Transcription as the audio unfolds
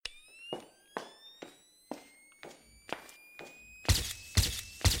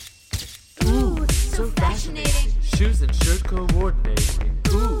Shoes and shirt coordinating.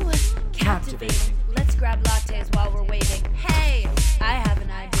 Ooh, captivating. Let's grab lattes while we're waiting. Hey, I have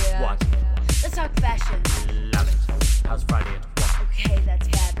an idea. What? Let's talk fashion. Love it. How's Friday at 1? Okay, that's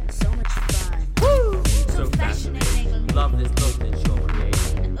having so much fun. Woo! So fascinating. Love this look that you're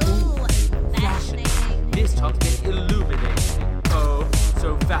creating. Ooh, fascinating. This talk's been illuminating. Oh,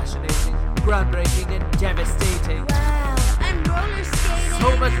 so fascinating, groundbreaking and devastating. Wow, I'm roller skating.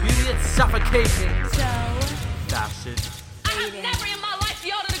 So much beauty, it's suffocating. So Fashion. I have never in my life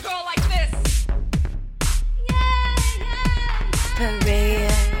yelled at a girl like this.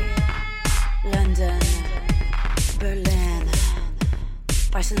 Paris, London, Berlin,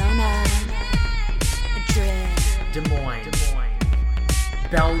 Barcelona, Madrid, Des Moines.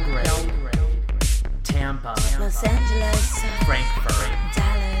 Belgrade. Tampa. Los Angeles, Frankfurt.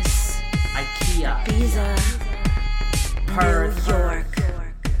 Dallas, IKEA. Ibiza, Perth.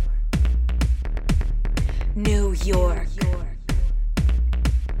 New York,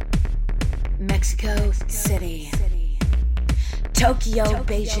 Mexico City, Tokyo,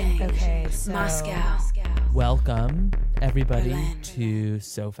 Beijing, Okay, so Moscow. welcome everybody Berlin. to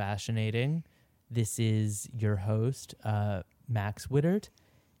So Fascinating. This is your host, Max Wittert,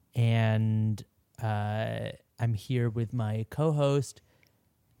 and I'm here with my co-host,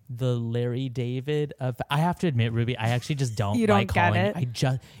 the Larry David of. I have to admit, Ruby, I actually just don't. You don't like get calling.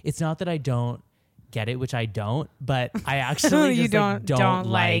 it? It's not that I don't get it, which I don't, but I actually You just like, don't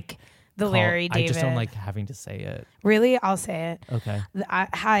like the Larry I just don't David. like having to say it. Really? I'll say it. Okay.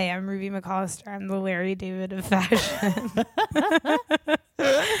 Hi, I'm Ruby McAllister. I'm the Larry David of fashion.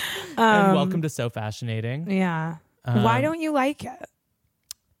 And welcome to So Fascinating. Yeah. Why don't you like it?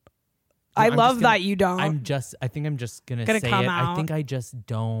 I I'm love just gonna- that you don't. I think I'm just gonna Gonna say come it. I think out. I just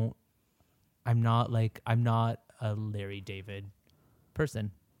don't. I'm not a Larry David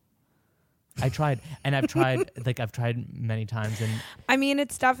person. I tried, and I've tried many times, and I mean,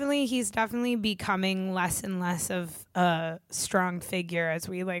 he's definitely becoming less and less of a strong figure as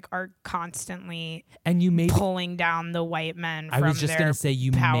we are constantly you made. pulling down the white men from I was just their gonna say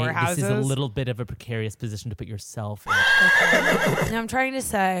you made. This is a powerhouses. little bit of a precarious position to put yourself in. And I'm trying to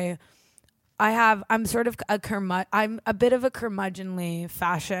say, I'm sort of I'm a bit of a curmudgeonly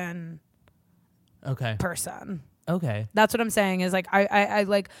fashion Okay. person. Okay. That's what I'm saying is I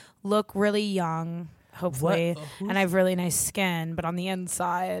look really young, hopefully, and I have really nice skin, but on the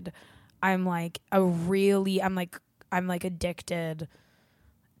inside, I'm addicted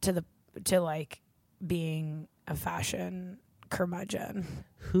to being a fashion curmudgeon.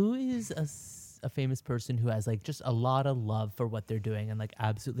 Who is a famous person who has just a lot of love for what they're doing and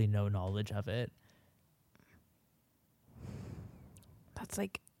absolutely no knowledge of it? That's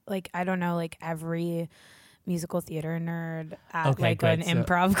I don't know, every musical theater nerd at Okay, great. an So-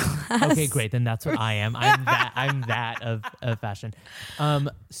 improv class. Okay, great. Then that's what I am. I'm that of fashion.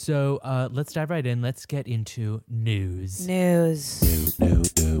 So let's dive right in. Let's get into news. News.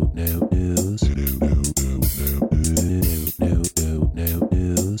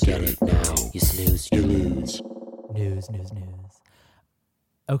 Get it now. You snooze, you lose. News.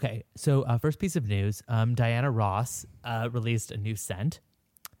 Okay, so first piece of news. Diana Ross released a new scent,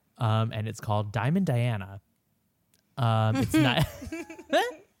 and it's called Diamond Diana. It's not.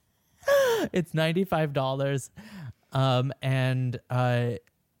 It's $95. And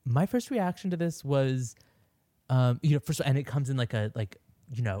my first reaction to this was, first, and it comes in a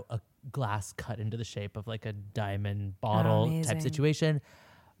glass cut into the shape of a diamond bottle type amazing. situation.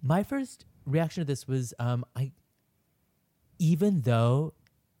 My first reaction to this was, even though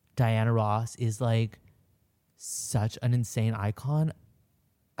Diana Ross is such an insane icon,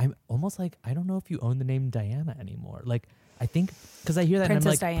 I'm almost I don't know if you own the name Diana anymore. I think because I hear that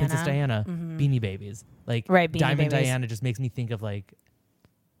Princess and I'm Princess Diana, Mhm. Beanie Babies, Right, Beanie Diamond Babies. Diana just makes me think of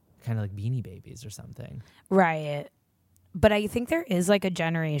kind of Beanie Babies or something. Right. But I think there is a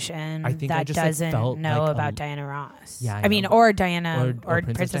generation I think I that just, doesn't felt know a- about Diana Ross. Yeah, I I mean, know. or Diana Or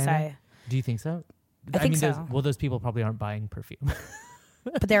Princess Princess Diana? Diana. Do you think so? I think mean, so. those people probably aren't buying perfume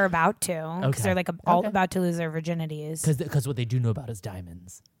But they're about to because Okay. they're all Okay. about to lose their virginities. because what they do know about is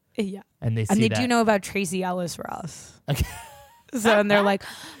diamonds, Yeah. and they see And they that. do know about Tracy Ellis Ross. Okay. So, and they're like,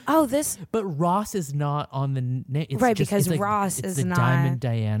 oh, this. But Ross is not on the name. Right, because Ross it's is the not- Diamond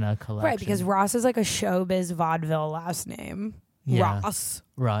Diana collection. Right, because Ross is a showbiz vaudeville last name. Yeah. Ross.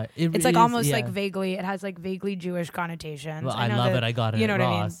 Right. It's is, almost yeah. vaguely, it has vaguely Jewish connotations. Well, I know love that- it. I got it You know at what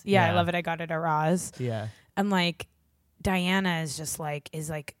I mean? Ross. Yeah, I Yeah. love it. I got it at Ross. Yeah. And Diana is just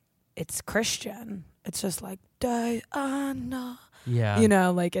it's Christian. It's just Diana, Yeah. You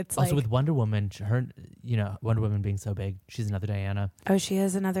know, like it's also like, with Wonder Woman, Wonder Woman being so big, she's another Diana. oh, she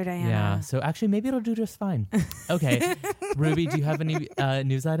is another Diana. Yeah. So actually, maybe it'll do just fine. Okay. Ruby, do you have any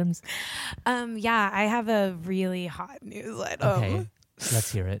news items? Yeah, I have a really hot news item. Okay.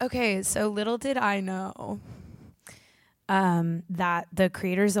 Let's hear it. Okay, so little did I know that the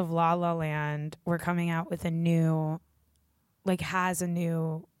creators of La La Land were coming out with a new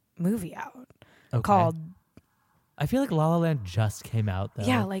movie out Okay. called, I feel like La La Land just came out though.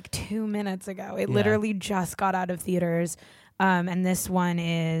 yeah, like 2 minutes ago. It Yeah. literally just got out of theaters. And this one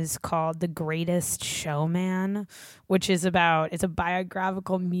is called The Greatest Showman, which is it's a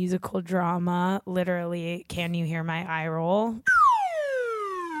biographical musical drama. Literally, can you hear my eye roll?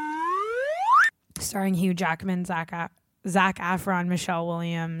 Starring Hugh Jackman, Zac Efron, Michelle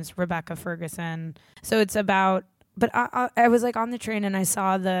Williams, Rebecca Ferguson. So it's about, but I was like on the train and I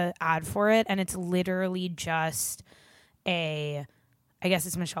saw the ad for it, and it's literally just I guess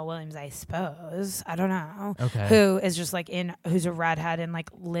it's Michelle Williams, I suppose. I don't know. Okay. Who is just like who's a redhead in like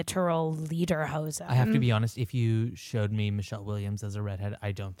literal lederhosen. I have to be honest, if you showed me Michelle Williams as a redhead,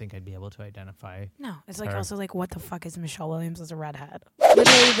 I don't think I'd be able to identify. No, it's like her. also like, what the fuck is Michelle Williams as a redhead?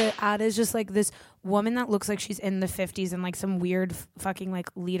 Literally, the ad is just like this woman that looks like she's in the 50s and like some weird fucking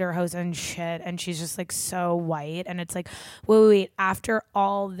like lederhosen shit, and she's just like so white, and it's like, wait, after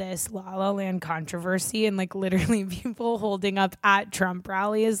all this La La Land controversy and like literally people holding up at Trump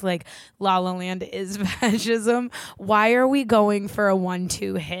rallies like La La Land is fascism, why are we going for a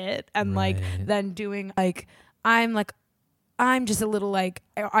 1-2 hit and like Right. then doing like I'm just a little like,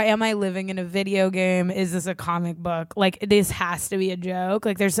 am I living in a video game? Is this a comic book? Like, this has to be a joke.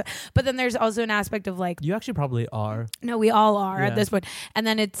 Like, but then there's also an aspect of like, You actually probably are. no, we all are Yeah. at this point. And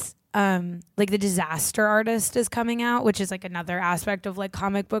then it's like The Disaster Artist is coming out, which is like another aspect of like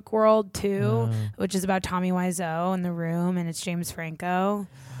comic book world too, which is about Tommy Wiseau in The Room, and it's James Franco.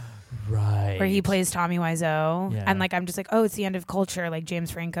 Right. Where he plays Tommy Wiseau. Yeah. And like, I'm just like, oh, it's the end of culture. Like,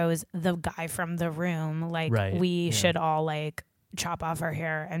 James Franco is the guy from The Room. Like, Right. we Yeah. should all like chop off our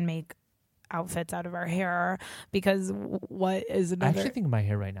hair and make outfits out of our hair, because what is I another? actually think my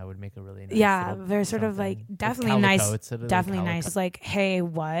hair right now would make a really nice. Yeah, little they're sort of like something. It's definitely calico. nice. It's sort of like Definitely calico. nice. It's like, hey,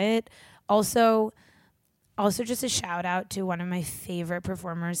 what? Also just a shout out to one of my favorite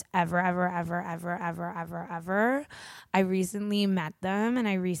performers ever. I recently met them, and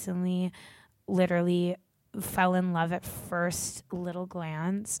I recently literally fell in love at first little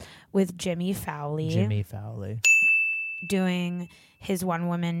glance with Jimmy Fowley. Jimmy Fowley. Doing his one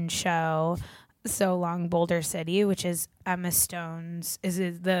woman show, So Long Boulder City, which is Emma Stone's, is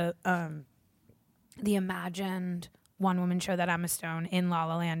the imagined one woman show that Emma Stone in La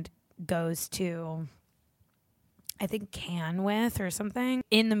La Land goes to, I think, Cannes with or something.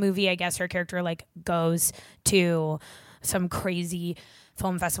 In the movie, I guess her character like goes to some crazy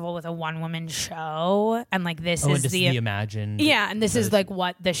film festival with a one woman show, and like this And is this is the imagined. yeah, and this is version. like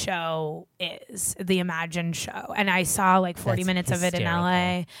what the show is, the imagined show. And I saw like 40 That's minutes of it in hysterical.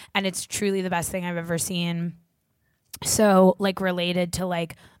 LA, and it's truly the best thing I've ever seen. So like related to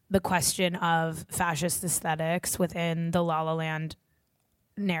like the question of fascist aesthetics within the La La Land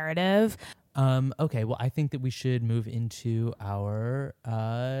narrative. Okay. Well, I think that we should move into our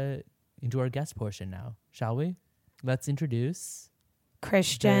guest portion now, shall we? Let's introduce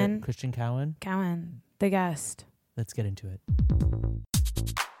Christian Cowan. Cowan, the guest. Let's get into it.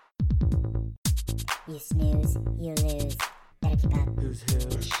 You snooze, you lose. Better keep up. Who's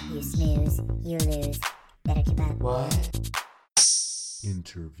who? You snooze, you lose. Better keep up. What?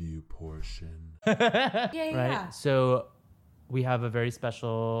 Interview portion. Yeah, Right. So we have a very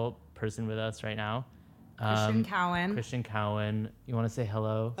special person with us right now. Christian Cowan. Christian Cowan. You want to say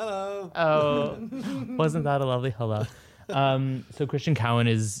hello? Hello. Oh, wasn't that a lovely hello? So Christian Cowan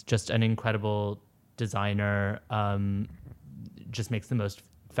is just an incredible designer. Just makes the most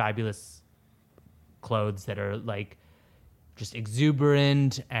fabulous clothes that are like just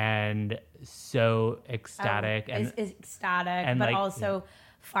exuberant and so ecstatic. Is ecstatic, and, but like, also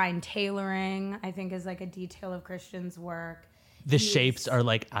fine tailoring, I think, is like a detail of Christian's work. The He's- shapes are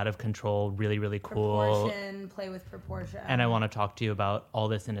like out of control, really, really cool. Proportion, play with proportion. And I want to talk to you about all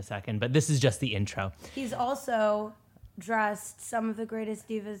this in a second, but this is just the intro. He's also dressed some of the greatest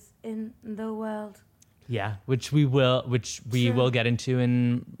divas in the world. Yeah, which we will get into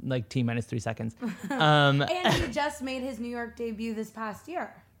in like T-3 seconds. And he just made his New York debut this past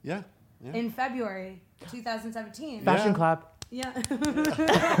year, Yeah. in February 2017. Fashion Yeah. clap. Yeah.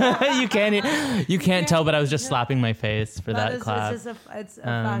 you can't tell, but I was just slapping my face for that clap. It's a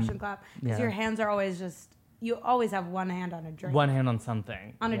fashion clap. Because yeah. your hands are always just, you always have one hand on a drink. One hand on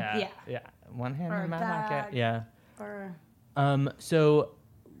something. On a- yeah. One hand Or in a my bag. pocket. Yeah. Or So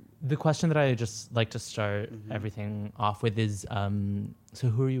the question that I just like to start everything off with is, so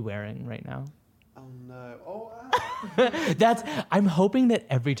who are you wearing right now? Oh no! Oh, I'm hoping that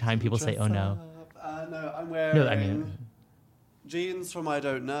every time people say, "Oh no," no, I'm wearing. no, I mean, jeans from I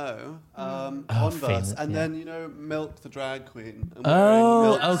don't know, famous, Converse, and yeah. then Milk the drag queen. I'm Oh,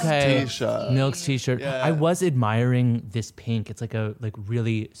 wearing Milk's okay. T-shirt. Milk's T-shirt. Yeah. I was admiring this pink. It's like a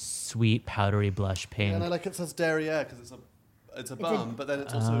really sweet powdery blush pink. And I like it says derriere because it's a bum, but then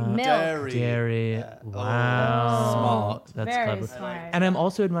it's also Milk. dairy. Dairy. Yeah. Wow. Smart. That's Very clever. smart. And I'm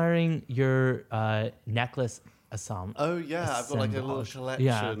also admiring your necklace ensemble. Oh yeah, I've got like a little assemblage. collection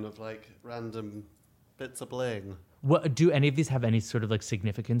Yeah. of like random bits of bling. What do any of these have any sort of like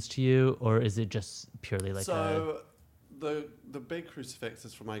significance to you, or is it just purely like the big crucifix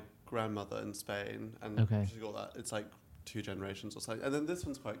is from my grandmother in Spain, and Okay. she got that. It's like 2 generations or something. And then this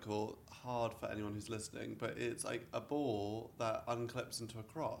one's quite cool, hard for anyone who's listening, but it's like a ball that unclips into a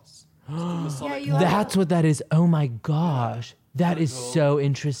cross. Masonic you ball. That's what that is. Oh my gosh. That Really is cool. so And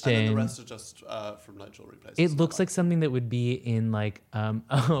interesting. then the rest are just from like jewelry places. It looks like something that would be in like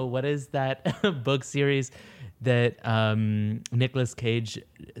what is that book series that Nicolas Cage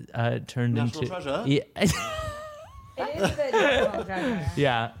turned National into Treasure? Yeah. It is the National Treasure.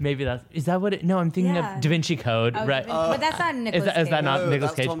 Yeah, maybe is that what it no, I'm thinking Yeah. of Da Vinci Code, Oh, right? but that's not Nicolas is that Cage. not No,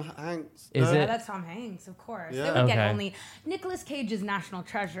 Nicolas that's Cage? Tom Hanks. Is No. it? Yeah, that's Tom Hanks, of course. Yeah. It would get Okay. only Nicolas Cage's National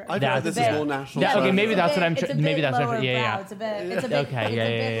Treasure. I feel like That's this is fair. more national. Yeah, okay, treasure. maybe that's what I'm It's a tr- maybe bit that's what I'm- lower yeah, yeah. brow. It's a bit. Okay, it's yeah, a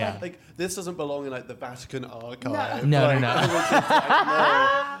bit yeah, yeah. like- Like this doesn't belong in like the Vatican archive. No, Like, no.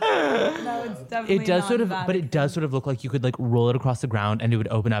 No, it's definitely It does not sort of, that. but it does sort of look like you could like roll it across the ground and it would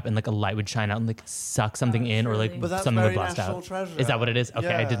open up and like a light would shine out and like suck something in or like truly. But that's something would very blast National out. Treasure. Is that what it is? Okay,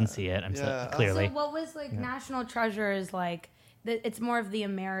 I Yeah. didn't see it. I'm Yeah. so clearly. So what was like National Treasure is like it's more of the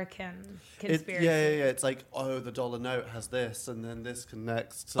American It, conspiracy. yeah. It's like, oh, the dollar note has this, and then this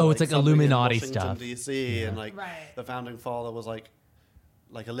connects to. Oh, it's like something in Illuminati Washington, stuff. DC, and like Right. the founding father was like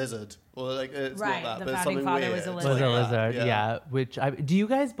a lizard, or like it's Right, not that, the but it's founding something father weird. was a It's lizard. Was a like that, lizard, yeah. Which do you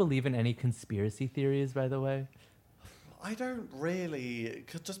guys believe in any conspiracy theories, by the way? I don't really,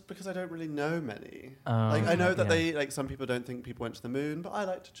 just because I don't really know many. Oh, like I know that yeah. they like some people don't think people went to the moon, but I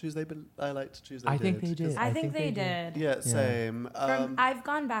like to choose they did. I think they did. I think they did. Yeah, same. I've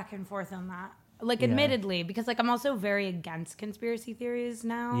gone back and forth on that. Like, Yeah. admittedly, because like I'm also very against conspiracy theories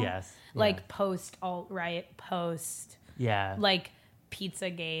now. Yes, Like yeah. post alt-right, post Yeah. like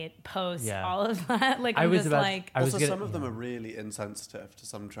Pizzagate, post Yeah. all of that. Like I I'm was just about- like I was Also, gonna- some of them yeah. are really insensitive to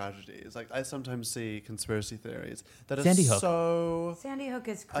some tragedies. Like I sometimes see conspiracy theories that are Sandy Hook. so Sandy Hook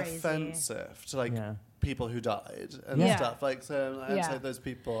is crazy. offensive to like Yeah. people who died and Yeah. stuff. Like so, I'd Yeah. say those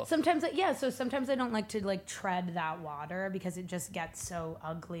people. Sometimes, so sometimes I don't like to like tread that water because it just gets so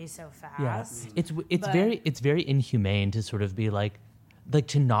ugly so fast. Yeah. It's But- very inhumane to sort of be like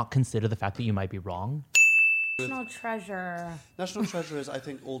to not consider the fact that you might be wrong. National Treasure. National Treasure is, I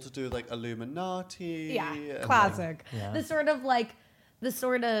think, all to do with like Illuminati. Yeah, and, classic. Yeah. The sort of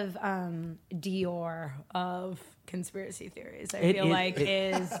Dior of conspiracy theories. I It- feel it- like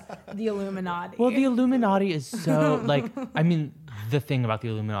is the Illuminati. Well, the Illuminati is so like I mean the thing about the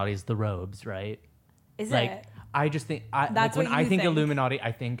Illuminati is the robes, right? is Like it? I just think That's when what I you think think. Illuminati,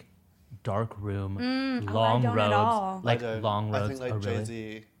 I think dark room, I long don't at robes, all. I like don't. long I robes. think like oh, really?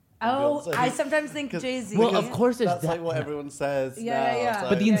 Jay-Z. Oh, Beyonce. I sometimes think 'Cause- Jay-Z. Well, of course there's That's that. like what everyone says. Yeah, now. yeah. It's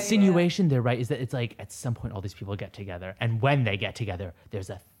But the Yeah, insinuation there, right, is that it's like at some point all these people get together, and when they get together,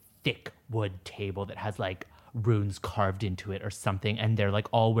 there's a thick wood table that has like runes carved into it or something, and they're like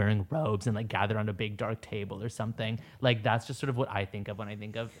all wearing robes and like gathered on a big dark table or something. Like that's just sort of what I think of when I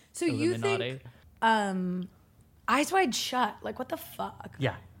think of So you Illuminati. think Eyes Wide Shut? Like what the fuck?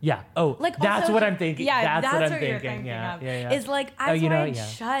 Yeah, yeah. Oh, Like that's also- what I'm thinking. Yeah, that's what I'm you're thinking. Yeah, of. yeah, yeah. It's like Oh, Eyes you know, Wide yeah.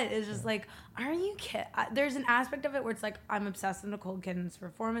 Shut is just like, are you kidding? There's an aspect of it where it's like I'm obsessed with Nicole Kidman's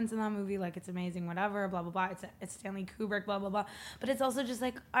performance in that movie. Like it's amazing, whatever, blah blah blah. It's Stanley Kubrick, blah blah blah. But it's also just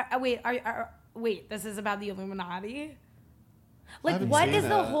like, wait, this is about the Illuminati. Like haven't what seen is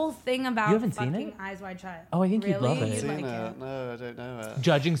the it. whole thing about You haven't seen fucking it? Eyes Wide Shut? Oh, I think you'd love Really? it. You'd Seen like it? No, I don't know it.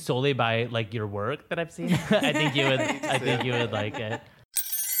 Judging solely by like your work that I've seen, I think you would. I think you would like it.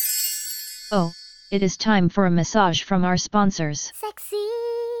 Oh, it is time for a massage from our sponsors. Sexy.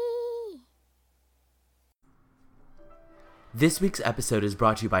 This week's episode is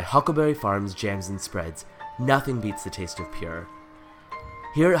brought to you by Huckleberry Farms Jams and Spreads. Nothing beats the taste of pure.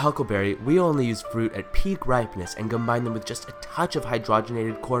 Here at Huckleberry, we only use fruit at peak ripeness and combine them with just a touch of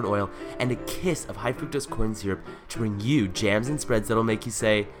hydrogenated corn oil and a kiss of high fructose corn syrup to bring you jams and spreads that'll make you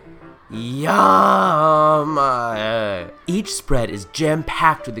say, yum! Each spread is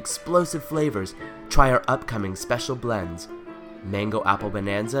jam-packed with explosive flavors. Try our upcoming special blends. mango apple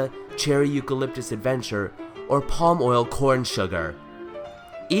bonanza, cherry eucalyptus adventure, or palm oil corn sugar.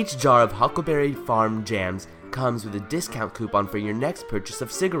 Each jar of Huckleberry Farm jams comes with a discount coupon for your next purchase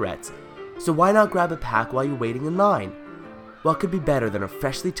of cigarettes, so why not grab a pack while you're waiting in line? What could be better than a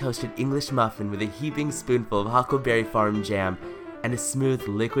freshly toasted English muffin with a heaping spoonful of Huckleberry Farm jam and a smooth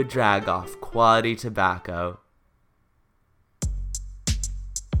liquid drag off quality tobacco?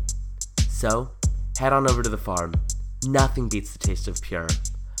 So, head on over to the farm. Nothing beats the taste of pure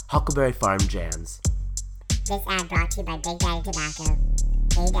Huckleberry Farm jams. This ad brought to you by Big Daddy Tobacco.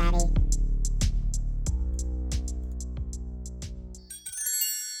 Hey, Daddy.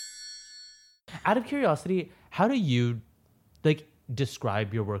 Out of curiosity, how do you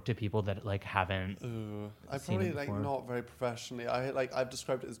describe your work to people that haven't I seen probably it before? not very professionally. I've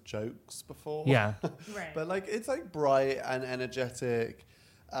described it as jokes before. Yeah. Right. But it's bright and energetic,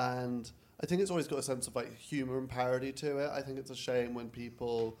 and I think it's always got a sense of humor and parody to it. I think it's a shame when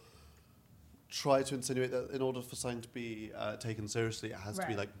people try to insinuate that in order for something to be taken seriously, it has to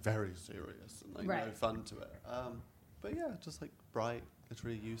be very serious and no fun to it. But yeah, just bright,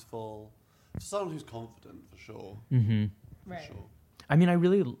 literally useful. For someone who's confident, for sure. Mm-hmm. For sure. I mean, I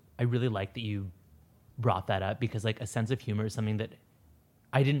really like that you brought that up, because a sense of humor is something that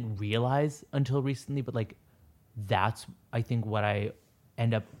I didn't realize until recently, but that's I think what I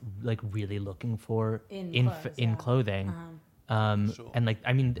end up really looking for in clothing. Sure. And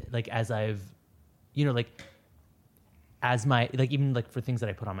I mean, as I've, as my, even for things that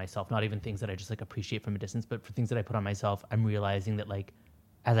I put on myself, not even things that I just appreciate from a distance, but for things that I put on myself, I'm realizing that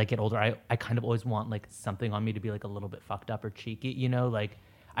as I get older, I kind of always want something on me to be a little bit fucked up or cheeky,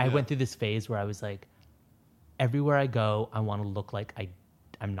 I went through this phase where I was everywhere I go, I want to look like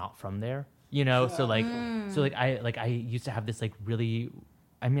I'm not from there, so I used to have this really,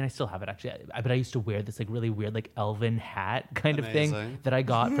 I mean, I still have it actually, but I used to wear this really weird elven hat kind of thing that I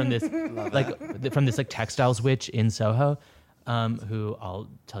got from this from this textiles witch in Soho, who I'll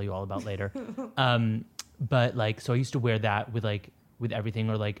tell you all about later. But so I used to wear that with everything,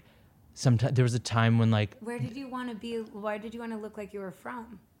 or sometimes there was a time when where did you want to be? Why did you want to look like you were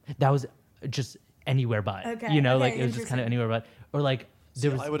from? that was just anywhere but, Okay, it was just kind of anywhere but, or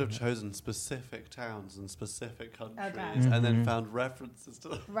I would have chosen specific towns and specific countries, Okay. and then found references to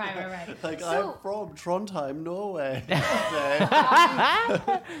them. Right. I'm from Trondheim, Norway.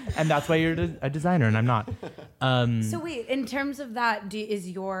 and that's why you're a designer and I'm not. So wait, in terms of that,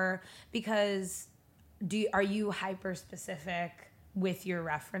 are you hyper specific with your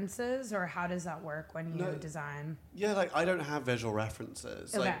references, or how does that work when you design? Yeah, I don't have visual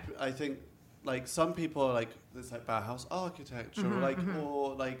references. Okay. I think some people are this Bauhaus architecture,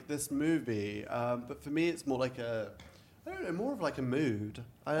 or this movie. But for me, it's more more of a mood.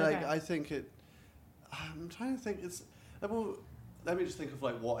 I think it. I'm trying to think. It's well. Let me just think of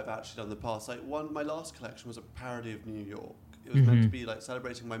what I've actually done in the past. My last collection was a parody of New York. It was meant to be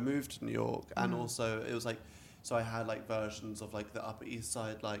celebrating my move to New York, and also it was so I had versions of the Upper East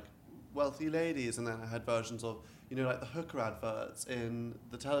Side wealthy ladies, and then I had versions of the hooker adverts in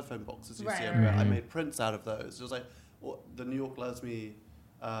the telephone boxes you see everywhere. I made prints out of those. It was the New York Loves Me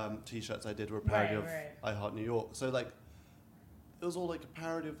t-shirts I did were a parody of I Heart New York. So it was all a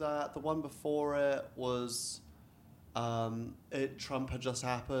parody of that. The one before it was Trump had just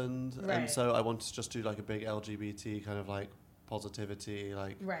happened, and so I wanted to just do a big LGBT kind of positivity,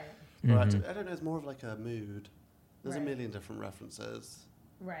 proactive. I don't know, it's more of a mood. There's a million different references.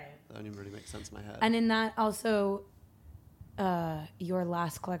 Right. That only really makes sense in my head. And in that also, your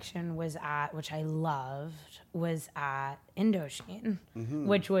last collection was which I loved, was at Indochine,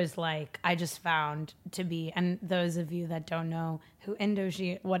 which was I just found to be, and those of you that don't know what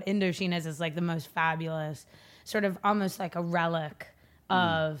Indochine is the most fabulous, sort of almost a relic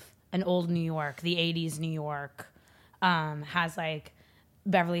of an old New York, the 80s New York, has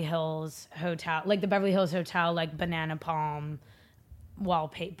Beverly Hills Hotel, the Beverly Hills Hotel, banana palm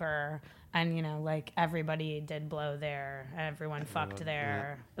wallpaper, and everybody did blow there, everyone fucked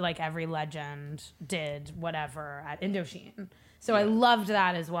there, every legend did whatever at Indochine. So I loved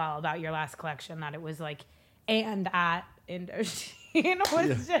that as well about your last collection, that it was and at Indochine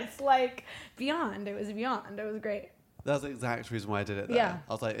was just beyond. It was beyond. It was great. That's the exact reason why I did it there. Yeah.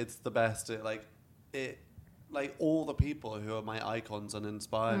 I was it's the best. All the people who are my icons and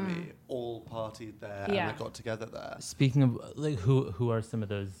inspire me all partied there, and I got together there. Speaking of who are some of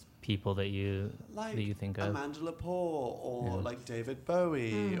those people that you think of? Amanda Lepore, or David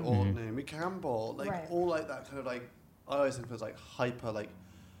Bowie, or Naomi Campbell, all that kind of I always think there's hyper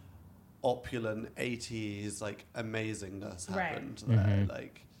opulent 80s amazingness happened there.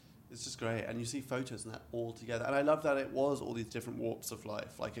 It's just great. And you see photos and that all together. And I love that it was all these different warps of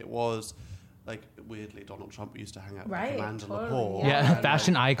life. Like it was, like, weirdly, Donald Trump used to hang out with Amanda Lepore. Yeah, And,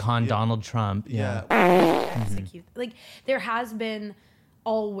 fashion like, icon Donald Trump. Yeah. So cute. Like, there has been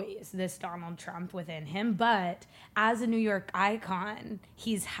always this Donald Trump within him, but as a New York icon,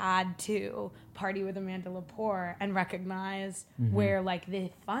 he's had to party with Amanda Lepore and recognize where, like, the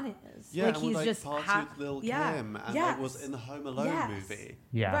fun is. Yeah, like, and he's would, like, just party with Lil' Kim and like, was in the Home Alone movie.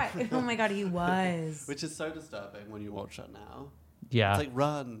 Yeah. Right. Oh my God, he was. Which is so disturbing when you watch it now. Yeah. It's like,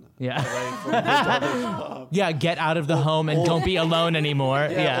 run Yeah. away from the Donald Trump. Yeah, get out of the home and don't be alone anymore.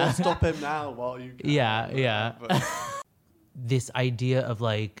 Yeah, or stop him now while you can. Yeah. But This idea of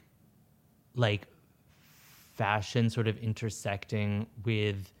like fashion sort of intersecting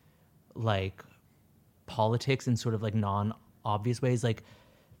with like politics in sort of like non-obvious ways, like,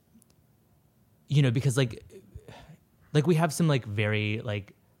 you know, because like we have some like very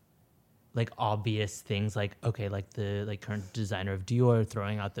like obvious things, like, okay, like the like current designer of Dior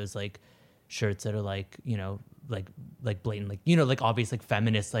throwing out those like shirts that are like, you know, like blatant, like, you know, like obvious like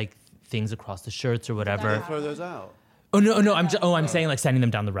feminist like things across the shirts or whatever. throw those out. Oh no! I'm saying like sending them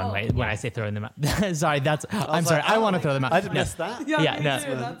down the runway when I say throwing them out. Sorry, I'm sorry. I want to throw them out. I didn't miss that.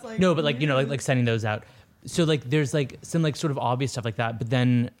 No, but like, you know, like sending those out. So like there's like some like sort of obvious stuff like that, but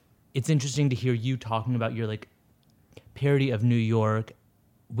then it's interesting to hear you talking about your like parody of New York,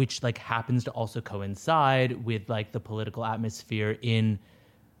 which like happens to also coincide with like the political atmosphere in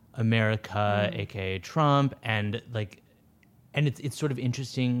America, aka Trump, and it's sort of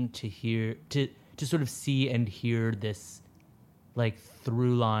interesting to hear to sort of see and hear this like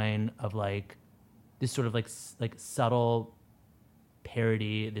through line of like this sort of like subtle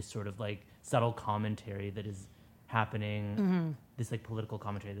parody, this sort of like subtle commentary that is happening, this like political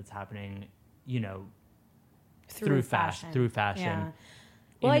commentary that's happening, you know, through fashion. Yeah.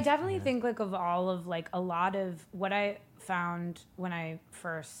 Well, I definitely think like of all of like a lot of what I found when I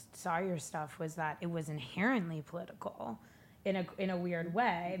first saw your stuff was that it was inherently political in a weird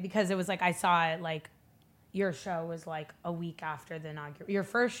way, because it was like I saw it like your show was like a week after the inauguration. Your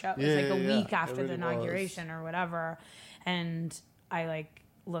first show was like a week after the inauguration or whatever, and I like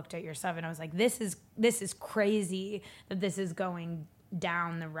looked at your stuff and I was like, this is crazy that this is going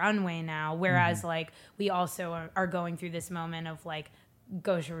down the runway now. Whereas like we also are going through this moment of like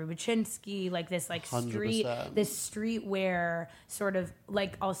Gosha Rubachinsky, like this like 100%. this streetwear sort of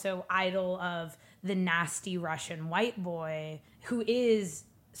like also idol of the nasty Russian white boy who is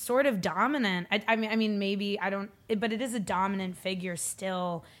sort of dominant. I mean, maybe I don't, but it is a dominant figure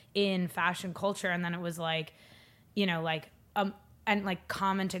still in fashion culture. And then it was like, you know, like, and like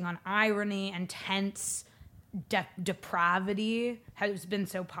commenting on irony and tense depravity has been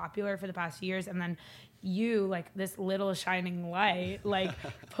so popular for the past years. And then you, like this little shining light, like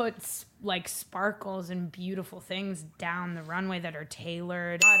puts like sparkles and beautiful things down the runway that are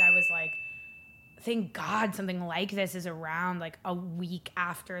tailored. God, I was like, thank God something like this is around like a week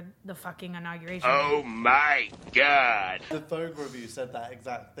after the fucking inauguration. Oh my God. The Vogue review said that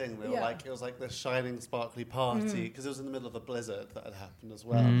exact thing. They were like, it was like this shining, sparkly party, because it was in the middle of a blizzard that had happened as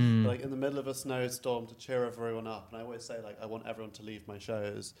well. But, like in the middle of a snowstorm to cheer everyone up. And I always say, like, I want everyone to leave my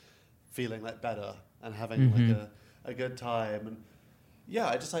shows feeling like better and having like a good time. And yeah,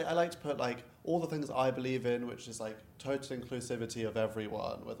 I like to put like all the things I believe in, which is like total inclusivity of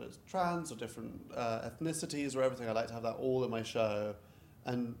everyone, whether it's trans or different ethnicities or everything. I like to have that all in my show,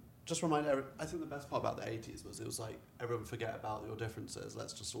 and just remind everyone. I think the best part about the 80s was it was like everyone forget about your differences.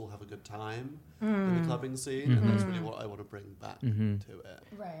 Let's just all have a good time in the clubbing scene, and that's really what I want to bring back to it.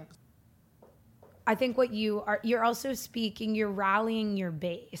 Right. I think what you're also speaking, you're rallying your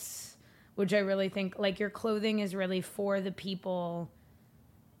base, which I really think like your clothing is really for the people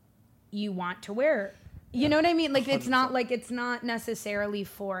you want to wear. You know what I mean? Like 100%. It's not necessarily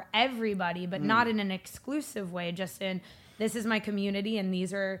for everybody, but not in an exclusive way, just in this is my community and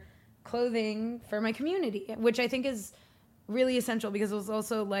these are clothing for my community, which I think is really essential, because it was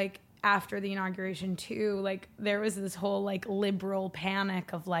also like after the inauguration too, like there was this whole like liberal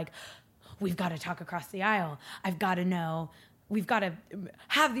panic of like, we've got to talk across the aisle. I've got to know. We've got to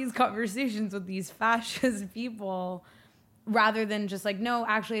have these conversations with these fascist people, rather than just like, no,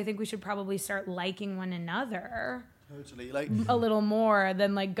 actually, I think we should probably start liking one another. Totally, like a little more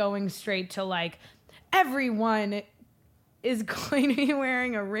than like going straight to like everyone is going to be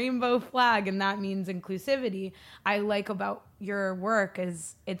wearing a rainbow flag and that means inclusivity. I like about your work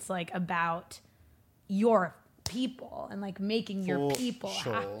is it's like about your people and like making your people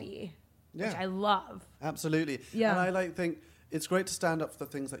happy, which I love. Absolutely. Yeah. And I think it's great to stand up for the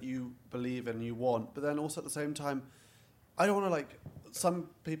things that you believe in and you want, but then also at the same time, I don't want to like some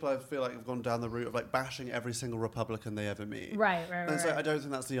people I feel like have gone down the route of like bashing every single Republican they ever meet. Right. And so I don't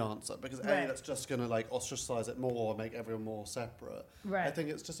think that's the answer because Right. that's just going to like ostracize it more, make everyone more separate. Right. I think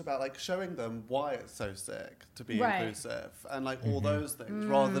it's just about like showing them why it's so sick to be Right. inclusive and like all those things,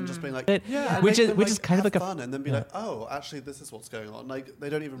 rather than just being like, But- yeah, and which make is- them, which like, is kind of have like a- fun, and then be yeah. like, oh, actually, this is what's going on. Like they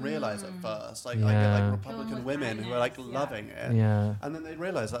don't even realize at first. Like I get like Republican women who are like loving it, Yeah. and then they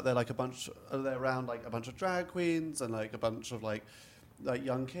realize that they're like they're around like a bunch of drag queens and like a bunch of like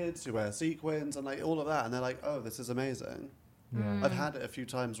young kids who wear sequins and like all of that, and they're like, oh, this is amazing. I've had it a few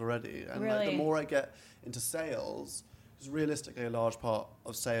times already, and like the Really? more I get into sales, because realistically a large part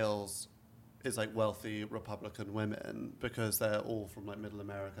of sales is like wealthy Republican women because they're all from like middle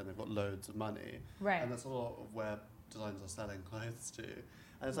America and they've got loads of money, Right. and that's a lot of where designers are selling clothes to,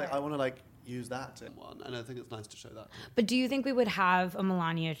 and it's like Right. I want to like use that to one, and I think it's nice to show that. But do you think we would have a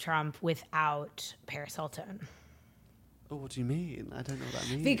Melania Trump without Paris Hilton? Oh, what do you mean? I don't know what that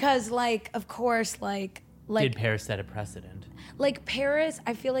means. Because, like, of course, like Did Paris set a precedent? like Paris,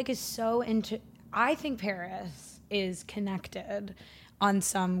 I feel like is so into. I think Paris is connected on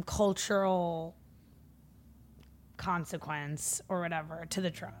some cultural consequence or whatever to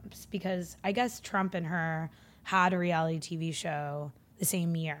the Trumps, because I guess Trump and her had a reality TV show the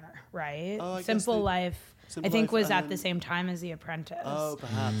same year, right? Oh, I guess Simple they- Life, Simple I think, Life, was and at then- the same time as The Apprentice. Oh,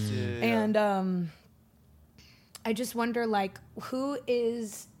 perhaps. Yeah. And I just wonder, like, who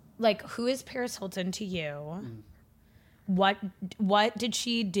is Paris Hilton to you? What did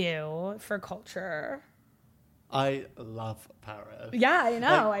she do for culture? I love Paris. Yeah, I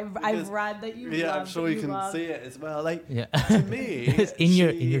know. Like, I've because- read that you. Yeah, I'm love sure that you can love. see it as well. Like Yeah. to me, It's in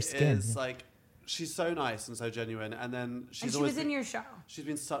your skin. Is like she's so nice and so genuine, and then she's And she always was in your show, She's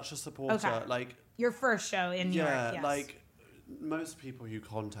been such a supporter. Okay. Like your first show in New York. yeah, Yes. like most people you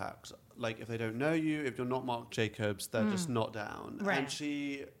contact, like if they don't know you, if you're not Marc Jacobs, they're just not down. Right. And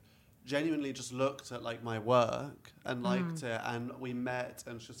she genuinely just looked at like my work and liked it, and we met,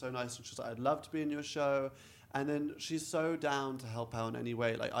 and she was so nice, and she was like, I'd love to be in your show. And then she's so down to help out in any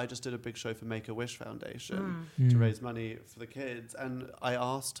way. Like I just did a big show for Make-A-Wish Foundation to raise money for the kids, and I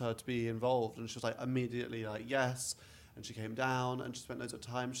asked her to be involved, and she was like immediately like yes. And she came down and she spent loads of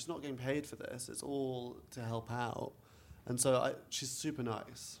time. She's not getting paid for this. It's all to help out. And so she's super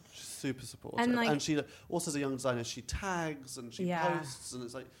nice. She's super supportive. And, like- and she also, as a young designer, she tags and she Yeah. posts, and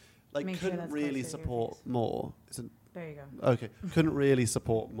it's like Make sure couldn't that's really close to your support face. more. There you go. Okay, couldn't really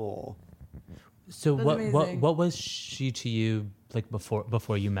support more. So That's what amazing. what was she to you like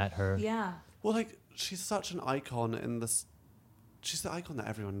before you met her? Yeah. Well, like she's such an icon in this. She's the icon that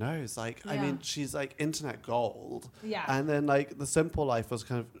everyone knows. Like, I Yeah. mean, she's like internet gold. Yeah. And then like The Simple Life was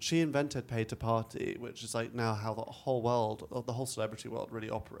kind of, she invented Pay to Party, which is like now how the whole world, or the whole celebrity world really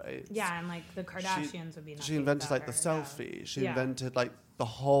operates. Yeah, and like the Kardashians would be. She invented nothing like the without her, selfie. She Yeah. invented like the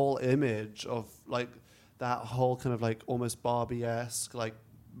whole image of like that whole kind of like almost Barbie-esque, like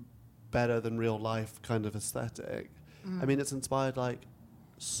better than real life kind of aesthetic. I mean, it's inspired like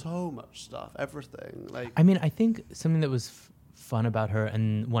so much stuff, everything. Like, I mean, I think something that was fun about her,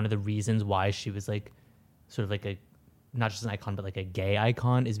 and one of the reasons why she was like sort of like a not just an icon but like a gay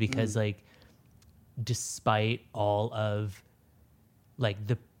icon is because like despite all of like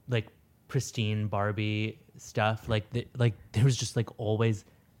the like pristine Barbie stuff, like there was just like always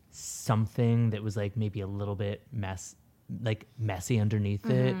something that was like maybe a little bit messy underneath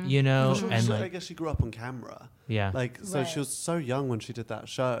it, you know. Sure, And I like guess she grew up on camera. Yeah. Like, so Right. she was so young when she did that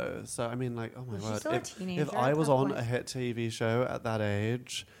show. So, I mean, like, oh my Was she word. still a If teenager I at was that on point? a hit TV show at that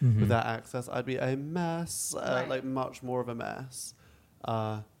age Mm-hmm. with that access, I'd be a mess. Right. Like, much more of a mess.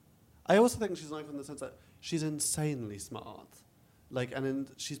 I also think she's an icon in the sense that she's insanely smart. Like,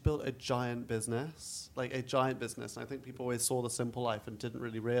 she's built a giant business. Like, a giant business. And I think people always saw The Simple Life and didn't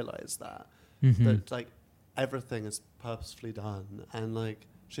really realize that. Mhm. That, like, everything is purposefully done. And, like,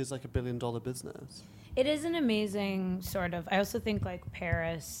 she's like $1 billion business. It is an amazing sort of. I also think like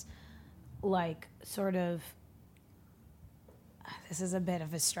Paris, like sort of. This is a bit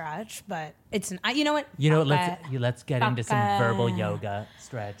of a stretch, but it's an. You know what? Let's get into some verbal yoga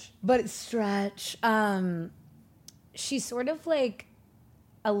stretch. But stretch. She sort of like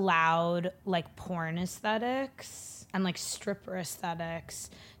allowed like porn aesthetics and like stripper aesthetics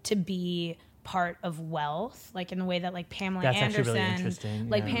to be part of wealth, like in the way that like Pamela That's Anderson, actually really interesting,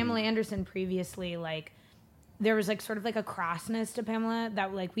 like yeah. Pamela Anderson previously, like there was like sort of like a crassness to Pamela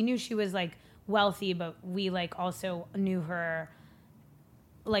that like we knew she was like wealthy, but we like also knew her.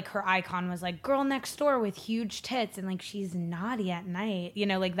 Like her icon was like girl next door with huge tits and like she's naughty at night, you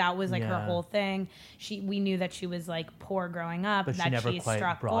know, like that was like her Yeah. whole thing. We knew that she was like poor growing up, But she that never she quite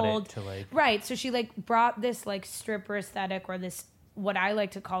struck brought it gold. to, like- right. So she like brought this like stripper aesthetic or this what I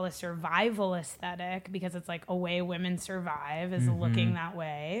like to call a survival aesthetic, because it's like a way women survive is looking that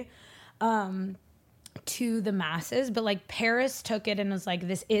way, to the masses. But like Paris took it and was like,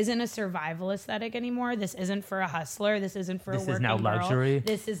 this isn't a survival aesthetic anymore. This isn't for a hustler. This isn't for a working girl. This is now luxury.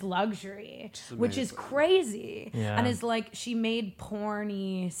 This is luxury, which is crazy. Yeah. And it's like she made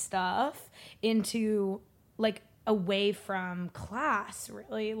porny stuff into like away from class,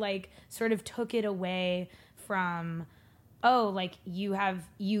 really, like sort of took it away from, oh, like you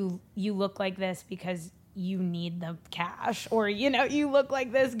look like this because you need the cash, or you look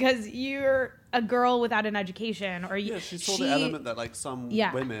like this because you're a girl without an education, or she saw the element that like some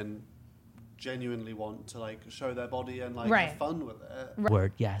women genuinely want to like show their body and like have fun with it.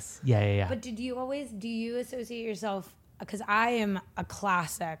 Word, yes, yeah. But do you associate yourself? Because I am a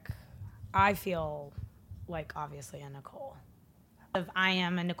classic. I feel like obviously a Nicole. I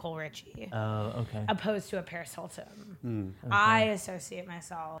am a Nicole Richie. Oh, okay. Opposed to a Paris Hilton. Okay. I associate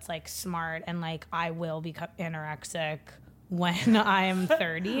myself like smart and like I will become anorexic when I am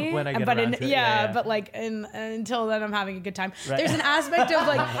 30. When I get around to it, yeah. But like until then I'm having a good time. Right. There's an aspect of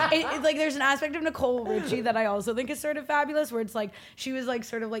like there's an aspect of Nicole Richie that I also think is sort of fabulous, where it's like she was like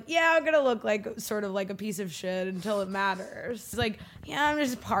sort of like, yeah, I'm gonna look like sort of like a piece of shit until it matters. It's like, yeah, I'm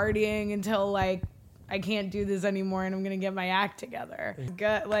just partying until like I can't do this anymore and I'm going to get my act together.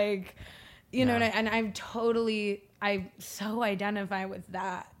 Like, you know, and I so identify with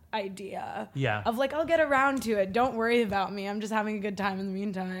that idea. Yeah. Of like, I'll get around to it. Don't worry about me. I'm just having a good time in the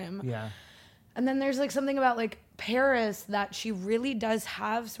meantime. Yeah. And then there's like something about like Paris that she really does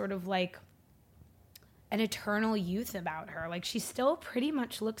have sort of like an eternal youth about her. Like she still pretty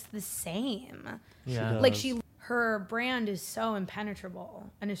much looks the same. Yeah. Like her brand is so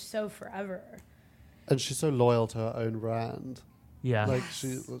impenetrable and is so forever. And she's so loyal to her own brand. Yeah. Like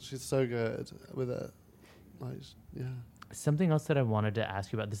she's so good with it. Like, yeah. Something else that I wanted to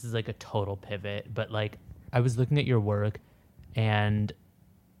ask you about, this is like a total pivot, but like I was looking at your work, and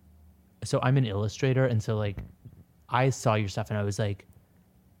so I'm an illustrator, and so like I saw your stuff and I was like,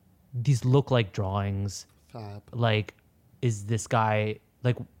 these look like drawings. Fab. Like, is this guy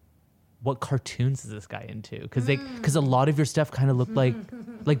like, what cartoons is this guy into? Because a lot of your stuff kind of look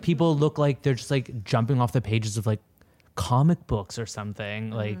like people look like they're just like jumping off the pages of like comic books or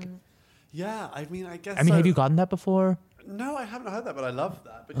something. Like, yeah, I mean, have you gotten that before? No, I haven't heard that, but I love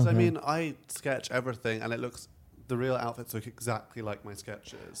that because I mean, I sketch everything, and the real outfits look exactly like my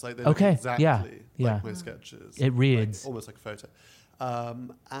sketches. Like they look exactly like my sketches. It reads almost like a photo.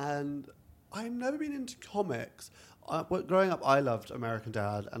 And I've never been into comics. Growing up, I loved American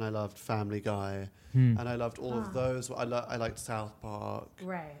Dad, and I loved Family Guy, and I loved all of those. I liked South Park.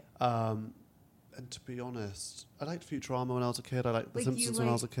 Right. And to be honest, I liked Futurama when I was a kid. I liked The Simpsons when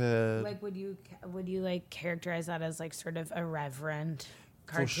I was a kid. Like, would you like characterize that as like sort of irreverent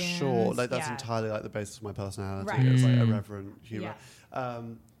cartoons? For sure. Like that's entirely like the basis of my personality. Right. It's like irreverent humor. Yeah.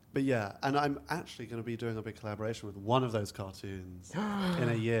 But yeah, and I'm actually going to be doing a big collaboration with one of those cartoons in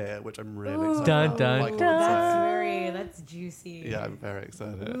a year, which I'm really excited about. That's juicy. Yeah, I'm very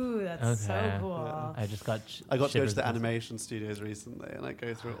excited. Ooh, that's so cool. Yeah. I got to go to the animation studios recently, and I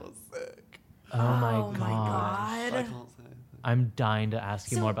go through it. It was sick. Oh my god! I can't say. I'm dying to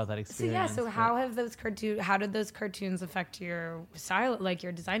ask you more about that experience. So how did those cartoons affect your style, like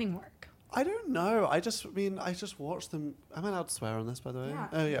your designing work? I don't know. I just watched them. Am I allowed to swear on this, by the way? Yeah.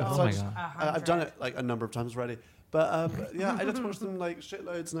 Oh yeah. Oh so my God. I've done it like a number of times already. But yeah, I just watched them like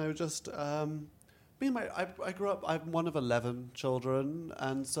shitloads, and I was just I grew up. I'm one of 11 children,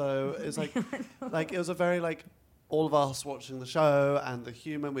 and so it's like it was a very like all of us watching the show and the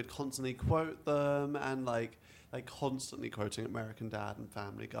humor. We'd constantly quote them, and like constantly quoting American Dad and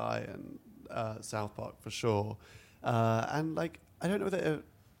Family Guy and South Park for sure. And like I don't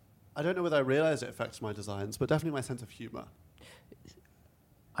know whether I realized it affects my designs, but definitely my sense of humor.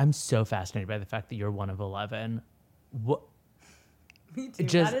 I'm so fascinated by the fact that you're one of 11. What? Me too.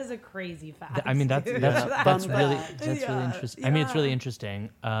 That is a crazy fact. I mean, that's really interesting. I mean, it's really interesting.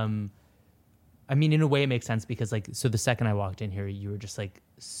 I mean, in a way, it makes sense because, like, so the second I walked in here, you were just like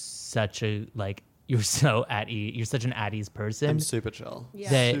such a like you're so at ease. You're such an at ease person. I'm super chill.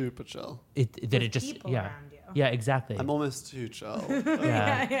 Yeah. Super chill. It just yeah, exactly. I'm almost too chill.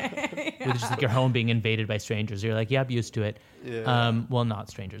 Yeah. With just like your home being invaded by strangers, you're like, yeah, I'm used to it. Yeah. Well, not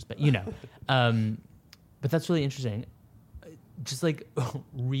strangers, but you know. But that's really interesting. Just like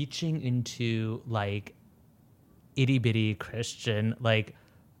reaching into like itty bitty Christian, like,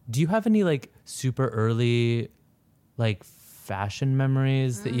 do you have any like super early like fashion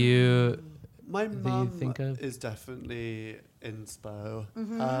memories that you my mum think of? Is definitely inspo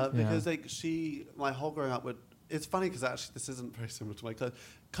because like my whole growing up it's funny because actually this isn't very similar to my clothes.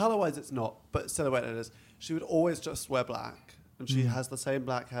 Color-wise, it's not, but silhouette it is. She would always just wear black. And she has the same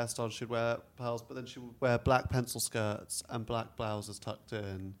black hairstyle. She'd wear pearls, but then she would wear black pencil skirts and black blouses tucked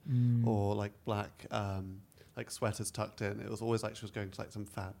in, or like black like sweaters tucked in. It was always like she was going to like some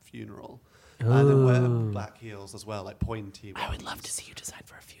fab funeral. Ooh. And then wear black heels as well, like pointy ones. I would love to see you design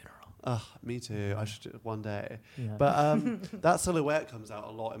for a funeral. Me too. I should do it one day. Yeah. But that silhouette comes out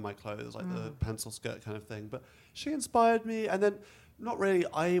a lot in my clothes, like the pencil skirt kind of thing. But she inspired me, and then not really.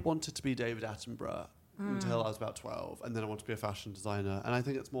 I wanted to be David Attenborough until I was about 12, and then I wanted to be a fashion designer. And I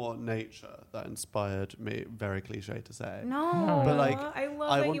think it's more nature that inspired me. Very cliche to say. No, but like I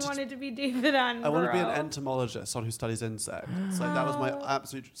love that you wanted to be David Attenborough. I wanted to be an entomologist, someone who studies insects. Like that was my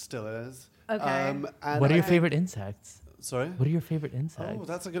absolute, still is. Okay. And what are your favorite insects? Sorry? What are your favorite insects? Oh,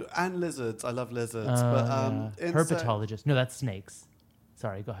 that's a good... And lizards. I love lizards. Herpetologist. No, that's snakes.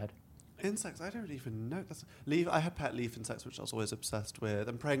 Sorry, go ahead. Insects, I don't even know. I had pet leaf insects, which I was always obsessed with.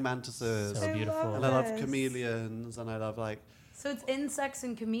 And praying mantises. So beautiful. And I love chameleons. And I love like... So it's insects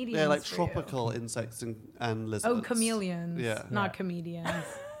and comedians. Yeah, like tropical insects and lizards. Oh, chameleons. Yeah. Not comedians.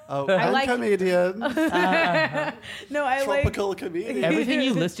 Oh, and like comedians. No, I tropical comedians. Everything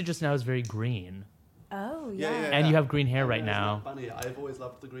you listed just now is very green. Oh, yeah. And you have green hair right now. Funny, I've always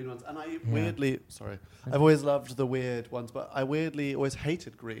loved the green ones. And I weirdly... Sorry. I've always loved the weird ones, but I weirdly always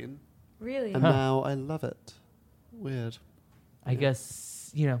hated green. Really? And now I love it. Weird. I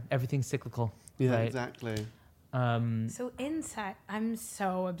guess, everything's cyclical. Yeah, right? exactly. So insect, I'm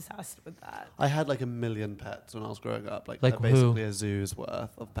so obsessed with that. I had like 1 million pets when I was growing up. Like who? basically a zoo's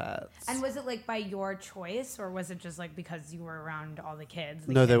worth of pets. And was it like by your choice, or was it just like because you were around all the kids?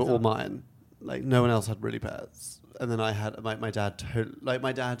 No, they were all mine. Like no one else had really pets. And then I had my dad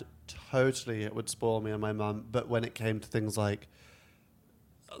totally would spoil me and my mum. But when it came to things like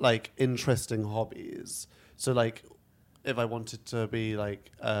interesting hobbies, so like if I wanted to be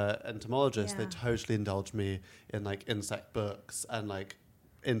like entomologist, they totally indulged me in like insect books and like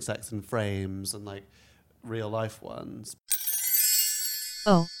insects in frames and like real life ones.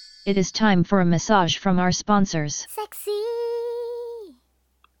 Oh, it is time for a massage from our sponsors. Sexy.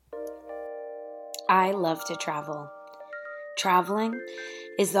 I love to travel. Traveling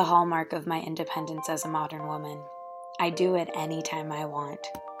is the hallmark of my independence as a modern woman. I do it anytime I want.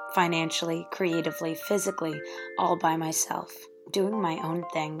 Financially, creatively, physically, all by myself, doing my own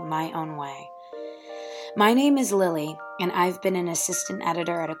thing, my own way. My name is Lily, and I've been an assistant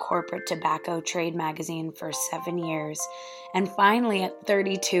editor at a corporate tobacco trade magazine for 7 years. And finally, at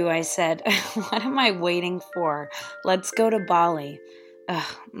 32, I said, what am I waiting for? Let's go to Bali.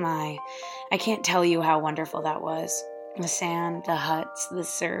 I can't tell you how wonderful that was. The sand, the huts, the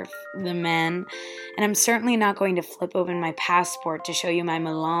surf, the men. And I'm certainly not going to flip open my passport to show you my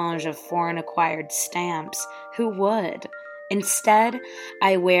melange of foreign acquired stamps. Who would? Instead,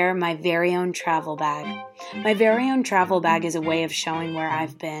 I wear my very own travel bag. My very own travel bag is a way of showing where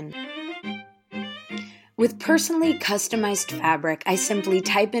I've been. With personally customized fabric, I simply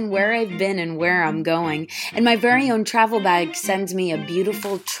type in where I've been and where I'm going, and my very own travel bag sends me a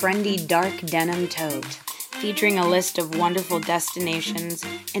beautiful, trendy, dark denim tote, featuring a list of wonderful destinations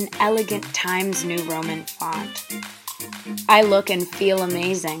in elegant Times New Roman font. I look and feel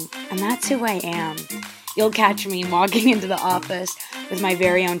amazing, and that's who I am. You'll catch me walking into the office with my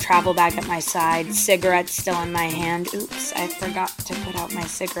very own travel bag at my side, cigarettes still in my hand. Oops, I forgot to put out my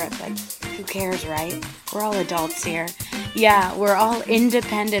cigarette, but who cares, right? We're all adults here. Yeah, we're all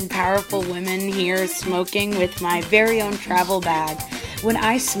independent, powerful women here smoking with my very own travel bag. When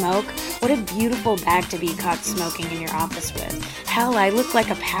I smoke, what a beautiful bag to be caught smoking in your office with. Hell, I look like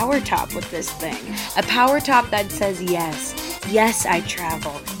a power top with this thing. A power top that says yes. Yes, I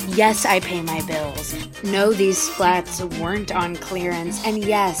travel. Yes, I pay my bills. No, these flats weren't on clearance. And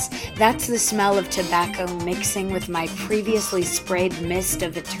yes, that's the smell of tobacco mixing with my previously sprayed mist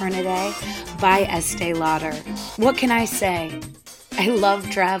of Eternity by Estee Lauder. What can I say? I love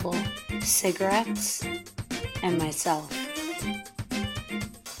travel, cigarettes, and myself.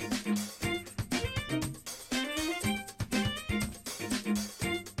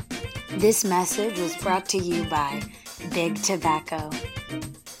 This message was brought to you by Big Tobacco.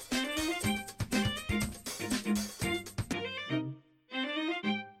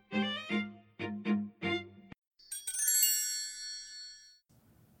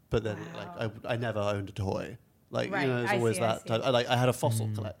 But then, I never owned a toy. There's always that. I had a fossil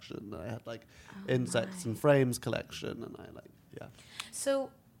collection. I had insects and frames collection, and So,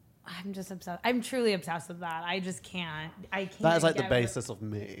 I'm just obsessed. I'm truly obsessed with that. I just can't. I can't. That is the basis of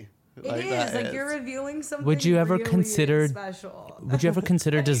me. It is like you're revealing something. Would you ever really consider special? Would you ever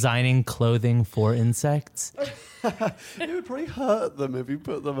consider designing clothing for insects? It would probably hurt them if you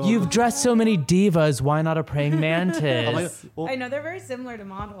put them on. You've dressed so many divas. Why not a praying mantis? I know they're very similar to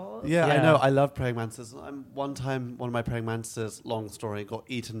models. Yeah, I know. I love praying mantises. One time, one of my praying mantises, long story, got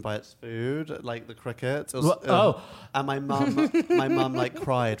eaten by its food, like the cricket. It was, and my mum like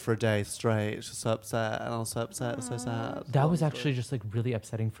cried for a day straight. She was so upset, and I was so upset, so sad. That was actually just like really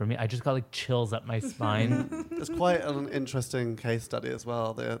upsetting for me. I just got like chills up my spine. It's quite an interesting case study as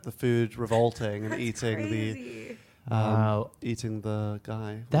well. The food revolting and eating eating the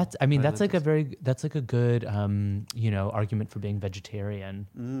guy. That's like a good argument for being vegetarian.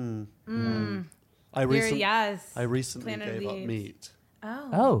 I recently gave up meat.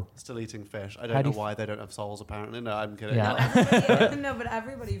 Oh. Still eating fish. I don't know why they don't have souls, apparently. No, I'm kidding. Yeah. No, but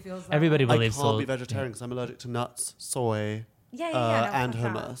everybody feels that. Everybody believes souls. I can't be vegetarian because I'm allergic to nuts, soy, and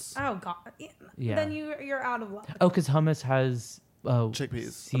hummus. Oh, God. Yeah. Then you're out of luck. Oh, because hummus has...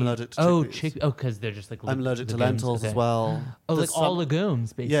 chickpeas. I'm allergic to chickpeas. Because they're just like... I'm allergic to lentils as well. Like all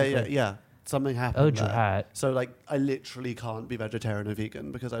legumes, basically. Yeah. Something happened. Oh, drat. So, like, I literally can't be vegetarian or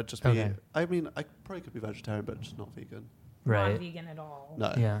vegan because I'd just be... Okay. I mean, I probably could be vegetarian, but just not vegan. Not vegan at all.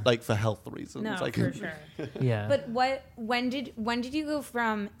 No, like for health reasons. No, like, for sure. Yeah. But when did you go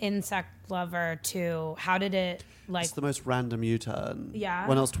from insect lover to how did it like? It's the most random U-turn. Yeah.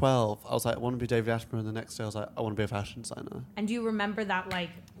 When I was 12, I was like, I want to be David Attenborough, and the next day I was like, I want to be a fashion designer. And do you remember that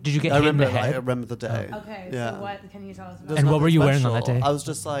like? Did you get hit in the head? I remember the day. Okay. Yeah. So what can you tell us about? And what were you wearing on that day? I was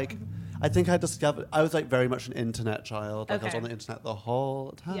just like, I think I discovered I was like very much an internet child. Like I was on the internet the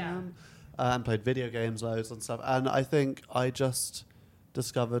whole time. Yeah. And played video games loads and stuff. And I think I just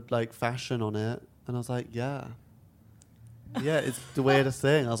discovered like fashion on it, and I was like, yeah, it's the weirdest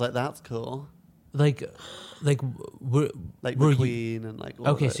thing. I was like, that's cool. Like were McQueen and like.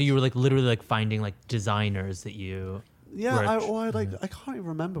 Okay, so you were like literally like finding like designers that you. Yeah, I can't even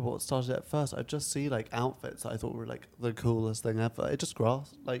remember what started at first. I'd just see like outfits that I thought were like the coolest thing ever. It just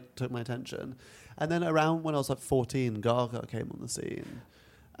took my attention, and then around when I was like 14, Gaga came on the scene.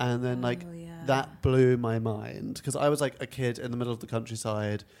 And then, that blew my mind because I was like a kid in the middle of the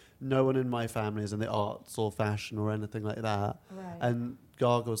countryside. No one in my family is in the arts or fashion or anything like that. Right. And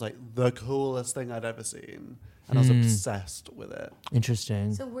Gaga was like the coolest thing I'd ever seen. And I was obsessed with it.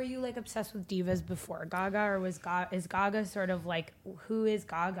 Interesting. So were you like obsessed with divas before Gaga, or is Gaga sort of like, who is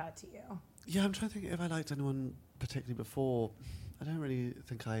Gaga to you? Yeah, I'm trying to think if I liked anyone particularly before. I don't really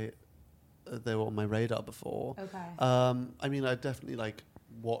think they were on my radar before. Okay. I mean, I definitely like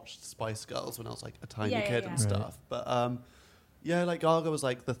watched Spice Girls when I was like a tiny kid and stuff. Right. But like Gaga was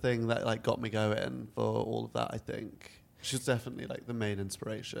like the thing that like got me going for all of that. I think she's definitely like the main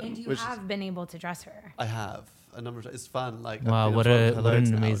inspiration. And you have been able to dress her. I have a number of times. It's fun. Like wow, what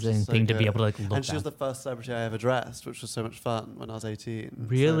an amazing thing to be able to like look. And she was the first celebrity I ever dressed, which was so much fun when I was 18.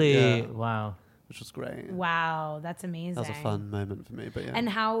 Really? So, wow. Which was great. Wow, that's amazing. That was a fun moment for me. But yeah. And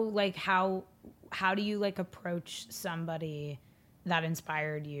how do you like approach somebody that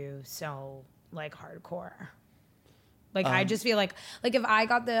inspired you so like hardcore? Like I just feel like if I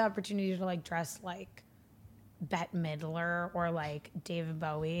got the opportunity to like dress like Bette Midler or like David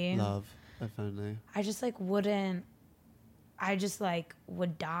Bowie, love, if only. I just like wouldn't. I just like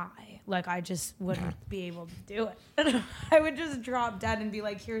would die. Like I just wouldn't be able to do it. I would just drop dead and be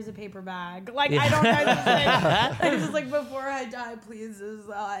like, "Here's a paper bag." Like I don't. I just like before I die, please is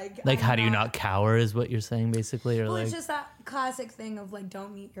like. Like how do you not cower? Is what you're saying basically, or it's just that classic thing of like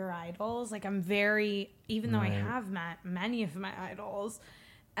don't meet your idols. Like I'm very, even though I have met many of my idols,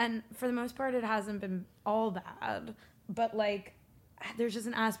 and for the most part it hasn't been all bad, but like. There's just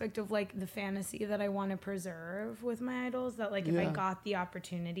an aspect of like the fantasy that I want to preserve with my idols that like if I got the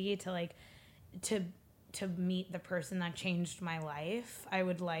opportunity to like to meet the person that changed my life, I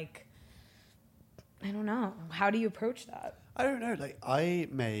would like, I don't know. How do you approach that? I don't know. Like I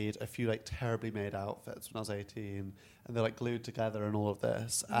made a few like terribly made outfits when I was 18 and they're like glued together and all of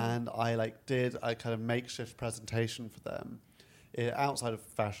this. And I like did a kind of makeshift presentation for them outside of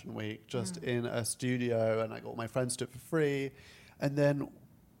Fashion Week, just in a studio, and I got all my friends to do it for free. And then,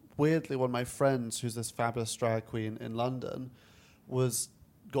 weirdly, one of my friends, who's this fabulous drag queen in London,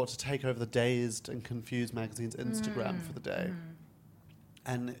 got to take over the Dazed and Confused magazine's Instagram for the day.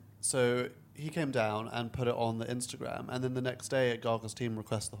 And so he came down and put it on the Instagram. And then the next day, Gaga's team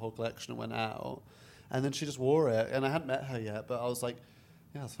requested the whole collection and went out. And then she just wore it. And I hadn't met her yet, but I was like,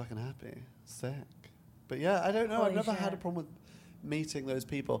 yeah, I was fucking happy. Sick. But yeah, I don't know. I've never had a problem with meeting those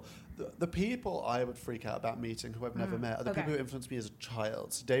people. The people I would freak out about meeting who I've never met are the people who influenced me as a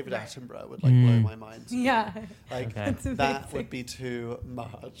child. So David Attenborough would like blow my mind. Yeah. Like that would be too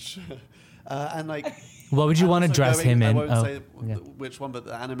much. And like, what would you want to dress him in? I won't say which one, but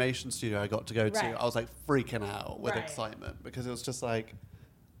the animation studio I got to go to, I was like freaking out with excitement because it was just like,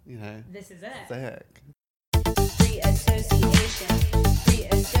 you know, this is it. Sick. Free association. Free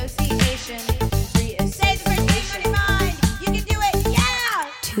association. Free association. Say the first thing on your mind. You can do it.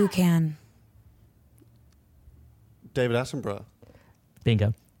 Yeah. Toucan. David Attenborough.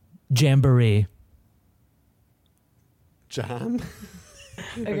 Bingo. Jamboree. Jam.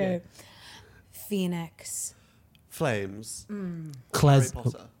 Okay. Phoenix. Flames. Harry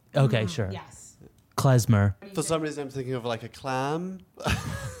Potter. Okay, sure. Yes. Klezmer. For some reason, I'm thinking of like a clam.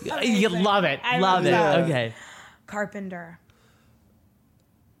 You love it. Love it. Yeah. Okay. Carpenter.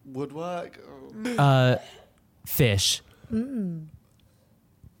 Woodwork. Fish.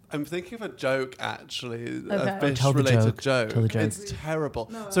 I'm thinking of a joke, actually. Okay. A Tell the fish-related joke. Tell the joke. It's terrible.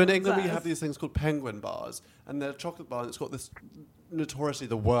 So in England, we have these things called penguin bars, and they're a chocolate bar, and it's got this notoriously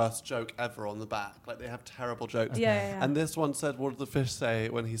the worst joke ever on the back. Like, they have terrible jokes. Yeah. And this one said, what did the fish say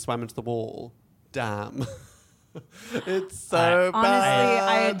when he swam into the wall? Damn. It's so bad. Honestly,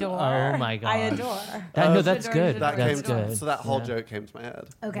 I adore. Oh my God. I adore. No, that's good. That's good. So that whole joke came to my head.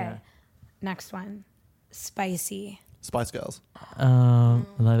 Okay. Yeah. Next one. Spicy. Spice Girls. Love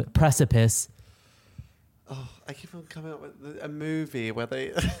it. Precipice. Oh, I keep on coming up with a movie where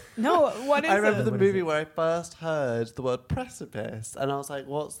they... No, what is I remember it? the movie where I first heard the word precipice, and I was like,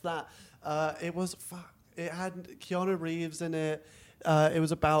 what's that? It had Keanu Reeves in it. It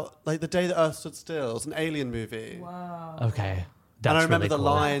was about like the day the Earth stood still. It was an alien movie. Wow. Okay. That's And I remember really the cool.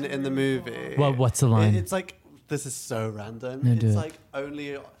 line in the movie. Well, what's the line? It's like, this is so random. No, do It's it. like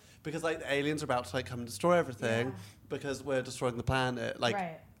only... Because like the aliens are about to like come and destroy everything because we're destroying the planet, like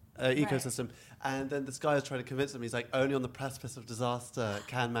ecosystem. And then this guy is trying to convince them. He's like, only on the precipice of disaster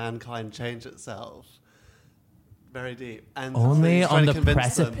can mankind change itself. Very deep. And Only he's trying on to the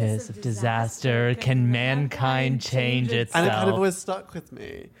convince them. precipice of disaster can mankind change itself. And it kind of always stuck with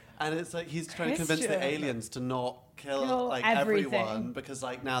me. And it's like he's trying to convince the aliens to not kill like everyone because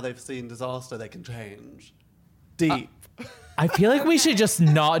like now they've seen disaster, they can change. Deep. I feel like we should just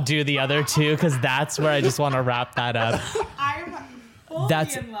not do the other two because that's where I just want to wrap that up. I'm fully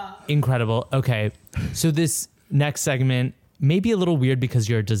That's in love. incredible. Okay. So this next segment may be a little weird because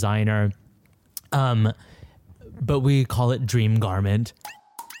you're a designer. But we call it Dream Garment.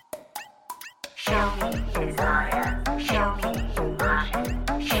 Show me desire. Show me passion.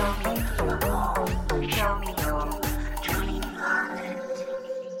 Show me football. Show me your dream garment.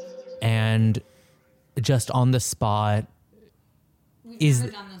 And just on the spot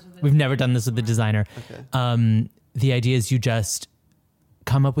we've never done this with the designer. Okay. The idea is you just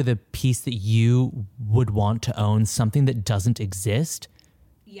come up with a piece that you would want to own, something that doesn't exist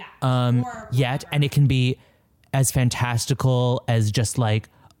yet, and it can be as fantastical as just like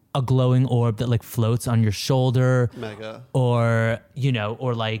a glowing orb that like floats on your shoulder. Mega. Or,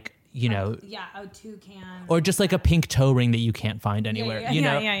 or like, a toucan. or just like a pink toe ring that you can't find anywhere.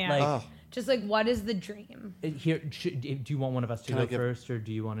 Yeah. Like, just like, what is the dream? here, do you want one of us to go first, or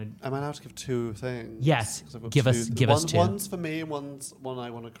do you want to? Am I allowed to give two things? Yes. 'Cause I've got Give us two. One's for me and one's one I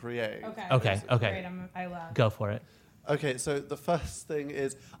want to create. Okay. Great, I love. Go for it. Okay, so the first thing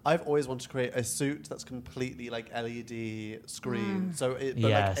is I've always wanted to create a suit that's completely like LED screen,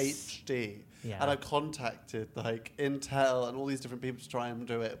 like HD. Yeah. And I've contacted like Intel and all these different people to try and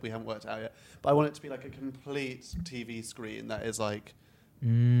do it. We haven't worked it out yet, but I want it to be like a complete TV screen that is like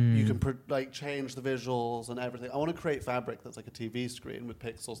you can change the visuals and everything. I want to create fabric that's like a TV screen with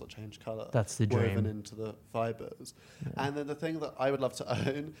pixels that change color. That's the dream. Woven into the fibers. Yeah. And then the thing that I would love to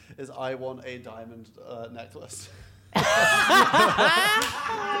own is I want a diamond necklace.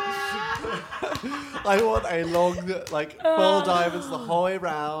 I want a long, full diamonds the whole way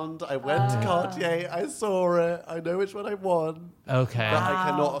round. I went to Cartier, I saw it, I know which one I want. Okay. But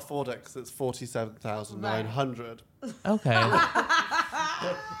I cannot afford it because it's $47,900. Okay.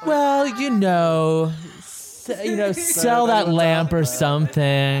 Well, sell that lamp or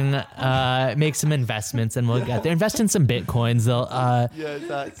something. Make some investments, and we'll get there. Invest in some bitcoins. They'll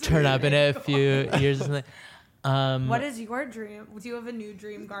turn up in a few years or something. What is your dream? Do you have a new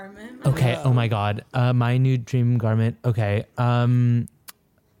dream garment? Okay. Oh my God. My new dream garment. Okay.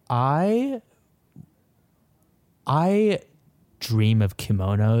 I dream of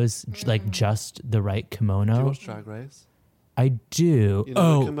kimonos, like just the right kimono. Do you watch Drag Race? I do. You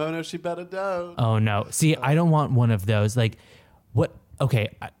know the kimono she better know. Oh no. See, I don't want one of those. Like, what? Okay.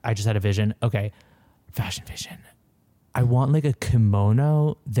 I just had a vision. Okay. Fashion vision. I want like a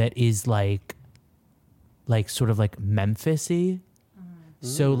kimono that is like sort of like Memphis-y.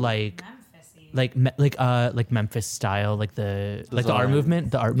 So like Memphis style, like the art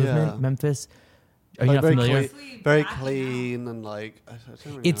movement, Memphis. Are you not familiar? Very clean and like I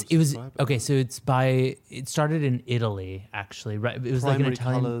don't really It was okay. So it started in Italy actually, right? It was Primary like an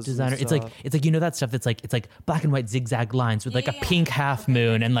Italian colours and designer. It's stuff. like you know that stuff that's like it's like black and white zigzag lines with like a pink half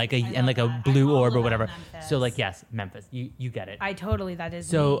moon and like a blue orb or whatever. So like yes, Memphis. You get it. That is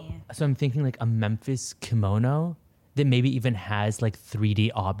So me. so I'm thinking like a Memphis kimono that maybe even has like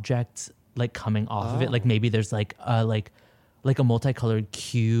 3D objects like coming off of it. Like maybe there's like a multicolored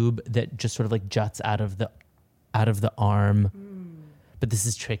cube that just sort of like juts out of the arm. But this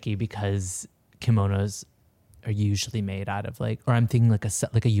is tricky because kimonos are usually made out of like, or I'm thinking like a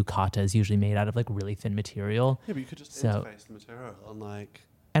yukata is usually made out of like really thin material. Yeah, but you could just interface the material and like.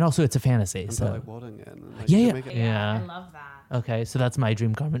 And also it's a fantasy. And so put like wadding in. And, like, yeah. I love that. Okay, so that's my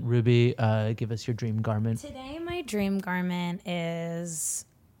dream garment. Ruby, give us your dream garment. Today, my dream garment is,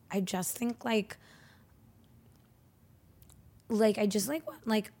 I just think like I just like want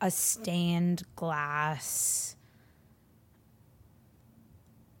like a stained glass,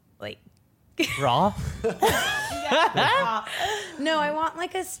 like bra. No, I want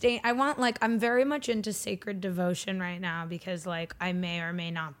like a stain. I want like, I'm very much into sacred devotion right now because like I may or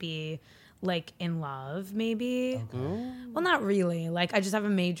may not be like in love, maybe. Okay. Well, not really. Like I just have a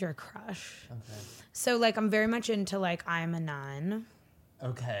major crush. Okay. So like I'm very much into like I'm a nun.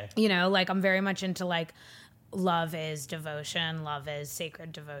 Okay. You know, like I'm very much into like love is devotion, love is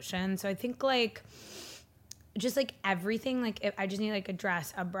sacred devotion. So I think like just like everything, like I just need like a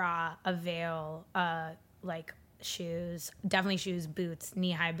dress, a bra, a veil, like shoes, definitely shoes, boots,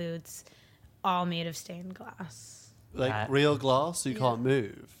 knee-high boots, all made of stained glass. Like real glass so you can't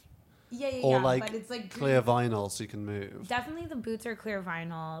move. Yeah, or like, but it's like clear vinyl so you can move. Definitely the boots are clear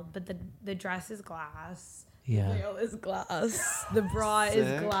vinyl, but the dress is glass. Yeah. The veil is glass. The bra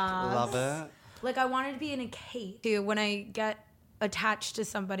is glass. Love it. Like I wanted to be in a cage. When I get attached to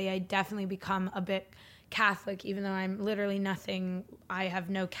somebody, I definitely become a bit Catholic, even though I'm literally nothing. I have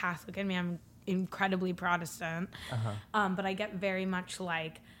no Catholic in me. I'm incredibly Protestant. But I get very much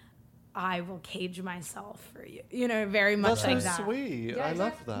like, I will cage myself for you. You know, very much That's like so that. sweet. Yeah, I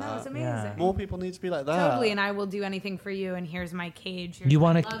love that. No, it's amazing. Yeah. More people need to be like that. Totally, and I will do anything for you. And here's my cage. Here's You my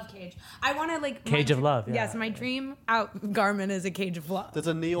want a love cage? I want to like cage of love. Yeah. Yes, my dream garment is a cage of love. There's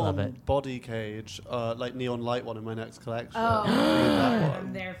a neon body cage, like neon light one in my next collection. Oh, that one.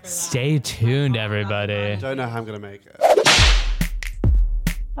 I'm there for that. Stay tuned, everybody. Don't know how I'm gonna make it.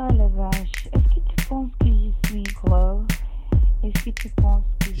 Oh la vache, est-ce que tu penses que je suis gros? Est-ce que tu penses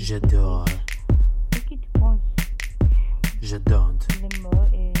que J'adore. Est-ce que tu penses Je donne. les mots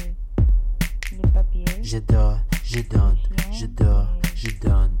et les papiers? J'adore. Je donne. Je dors. Je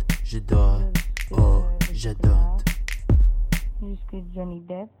donne. Je dors. Oh, j'adore. Jusque Johnny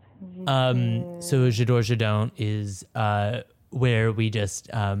Depp. So J'adore, Je don't is where we just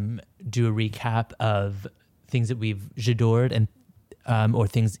do a recap of things that we've j'adored and or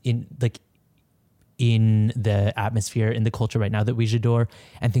things in the atmosphere, in the culture right now that we j'adore,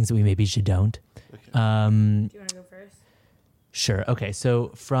 and things that we maybe j'don't. Do you want to go first? Sure. Okay.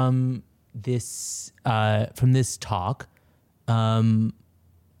 So from this talk,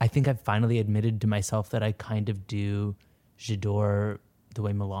 I think I've finally admitted to myself that I kind of do j'adore the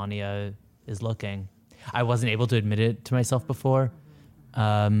way Melania is looking. I wasn't able to admit it to myself before,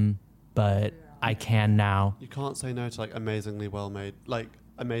 but I can now. You can't say no to like amazingly well made, like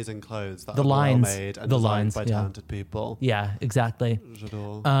amazing clothes that The are lines, well made and the designed lines, by yeah. talented people. Yeah, exactly.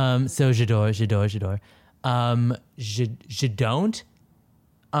 J'adore. So j'adore. Je don't.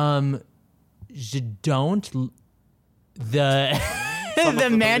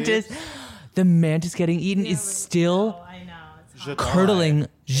 The mantis getting eaten is still curdling.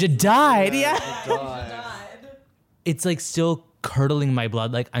 Je died. Yeah. It's like still curdling my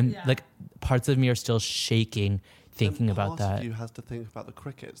blood. Like I'm like parts of me are still shaking thinking about that. Part of you has to think about the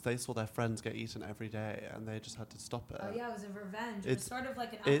crickets. They saw their friends get eaten every day, and they just had to stop it. Oh yeah, it was a revenge. It was sort of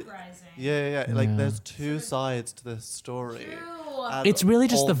like an uprising. Yeah. Like there's two sides to this story. True. It's really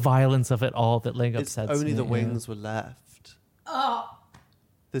just the violence of it all that like upsets me. Only the wings were left. Oh.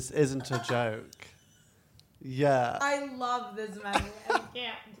 This isn't a joke. Yeah. I love this memory. I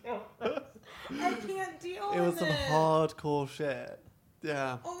can't deal with it. I can't deal with it. It was some hardcore shit.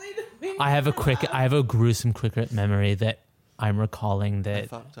 Yeah. I have a gruesome cricket memory that I'm recalling that. I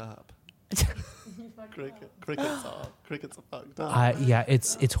fucked up. Crickets are fucked up. Yeah,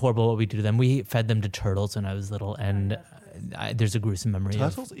 it's horrible what we do to them. We fed them to turtles when I was little, and there's a gruesome memory.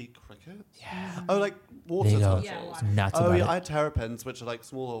 Turtles eat crickets? Yeah. Oh, like water They go turtles. nuts Oh, about yeah, it. I had terrapins, which are like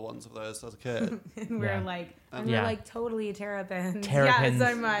smaller ones of those as a kid. We're like totally terrapins. Terrapins, Yes,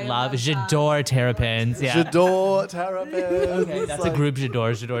 I might. love, j'adore terrapins. Yeah. J'adore terrapins. Okay, that's a group,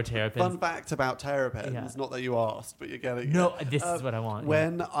 j'adore terrapins. Fun fact about terrapins, Yeah. not that you asked, but you're getting No, it. this is what I want.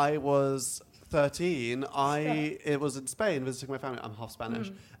 When I was 13, it was in Spain visiting my family. I'm half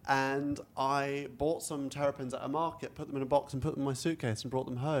Spanish. And I bought some terrapins at a market, put them in a box and put them in my suitcase and brought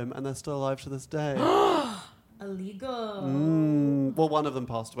them home, and they're still alive to this day. Illegal. Well, one of them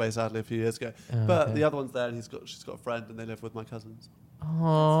passed away sadly a few years ago, but the other one's there, and she's got a friend, and they live with my cousins.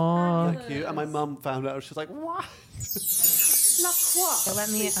 Oh, They're cute. And my mum found out. She was like, "What?" So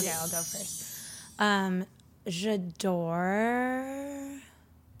okay, I'll go first. J'adore.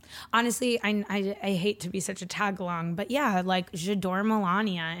 Honestly, I hate to be such a tag along, but yeah, like j'adore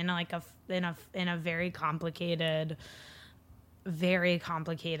Melania in a very complicated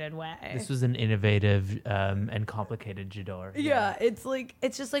way. this was an innovative and complicated j'adore. Yeah,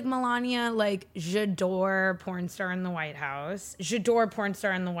 it's just like Melania, like j'adore porn star in the White House. J'adore porn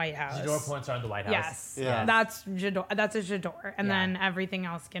star in the White House. J'adore porn star in the White House. Yes, Yeah. that's j'adore. That's a j'adore, and Yeah. then everything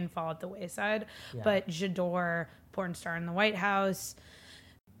else can fall at the wayside. Yeah. But j'adore porn star in the White House.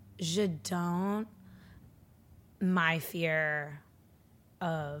 J'adore my fear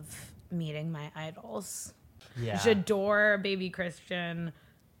of meeting my idols. Yeah. J'adore baby Christian,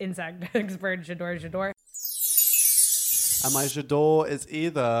 insect expert. J'adore. And my j'adore is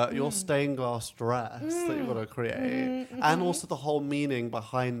either your stained glass dress that you've got to create, and also the whole meaning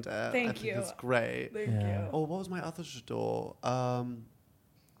behind it. I Thank think you. it's great. Thank you. Oh, what was my other j'adore?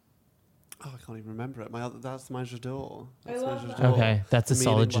 I can't even remember it. That's my j'adore. That's my j'adore. Okay, that's a The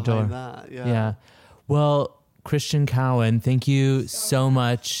solid meaning j'adore. behind that, Yeah. Well, Christian Cowan, thank you so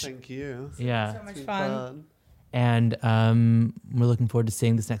much. Thank you. Yeah. So much It's fun. And we're looking forward to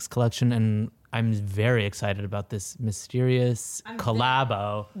seeing this next collection, and I'm very excited about this mysterious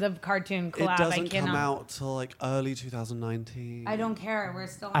collabo. The cartoon collab. It doesn't I cannot. come out till like early 2019. I don't care. We're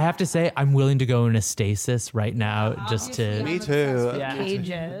still. I have to say, I'm willing to go in a stasis right now just to. Me too. Yeah.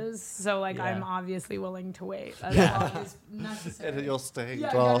 Pages. So like, Yeah. I'm obviously willing to wait. As Yeah. long as necessary. You're stained Yeah,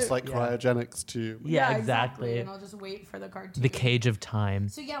 I glass gotta- like cryogenics tube. Yeah, exactly. And I'll just wait for the cartoon. The cage of time.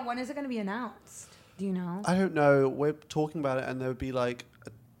 So yeah, when is it going to be announced? Do you know? I don't know. We're talking about it, and there would be like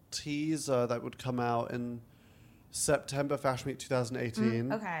a teaser that would come out in September Fashion Week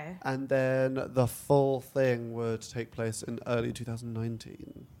 2018. Okay. And then the full thing would take place in early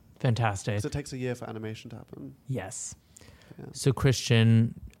 2019. Fantastic. Because it takes a year for animation to happen. Yes. Yeah. So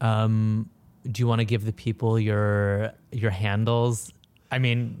Christian, do you want to give the people your handles? I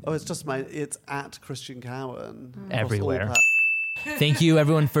mean, Oh, it's at Christian Cowan. across all Everywhere. plat- thank you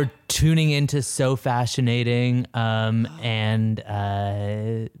everyone for tuning into So Fashionating, and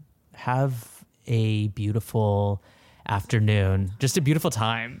have a beautiful afternoon. Just a beautiful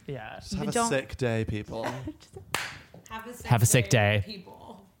time. Yeah. Just have a sick day, people. Have Have a sick day.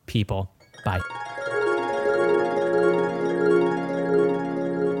 People. People. Bye.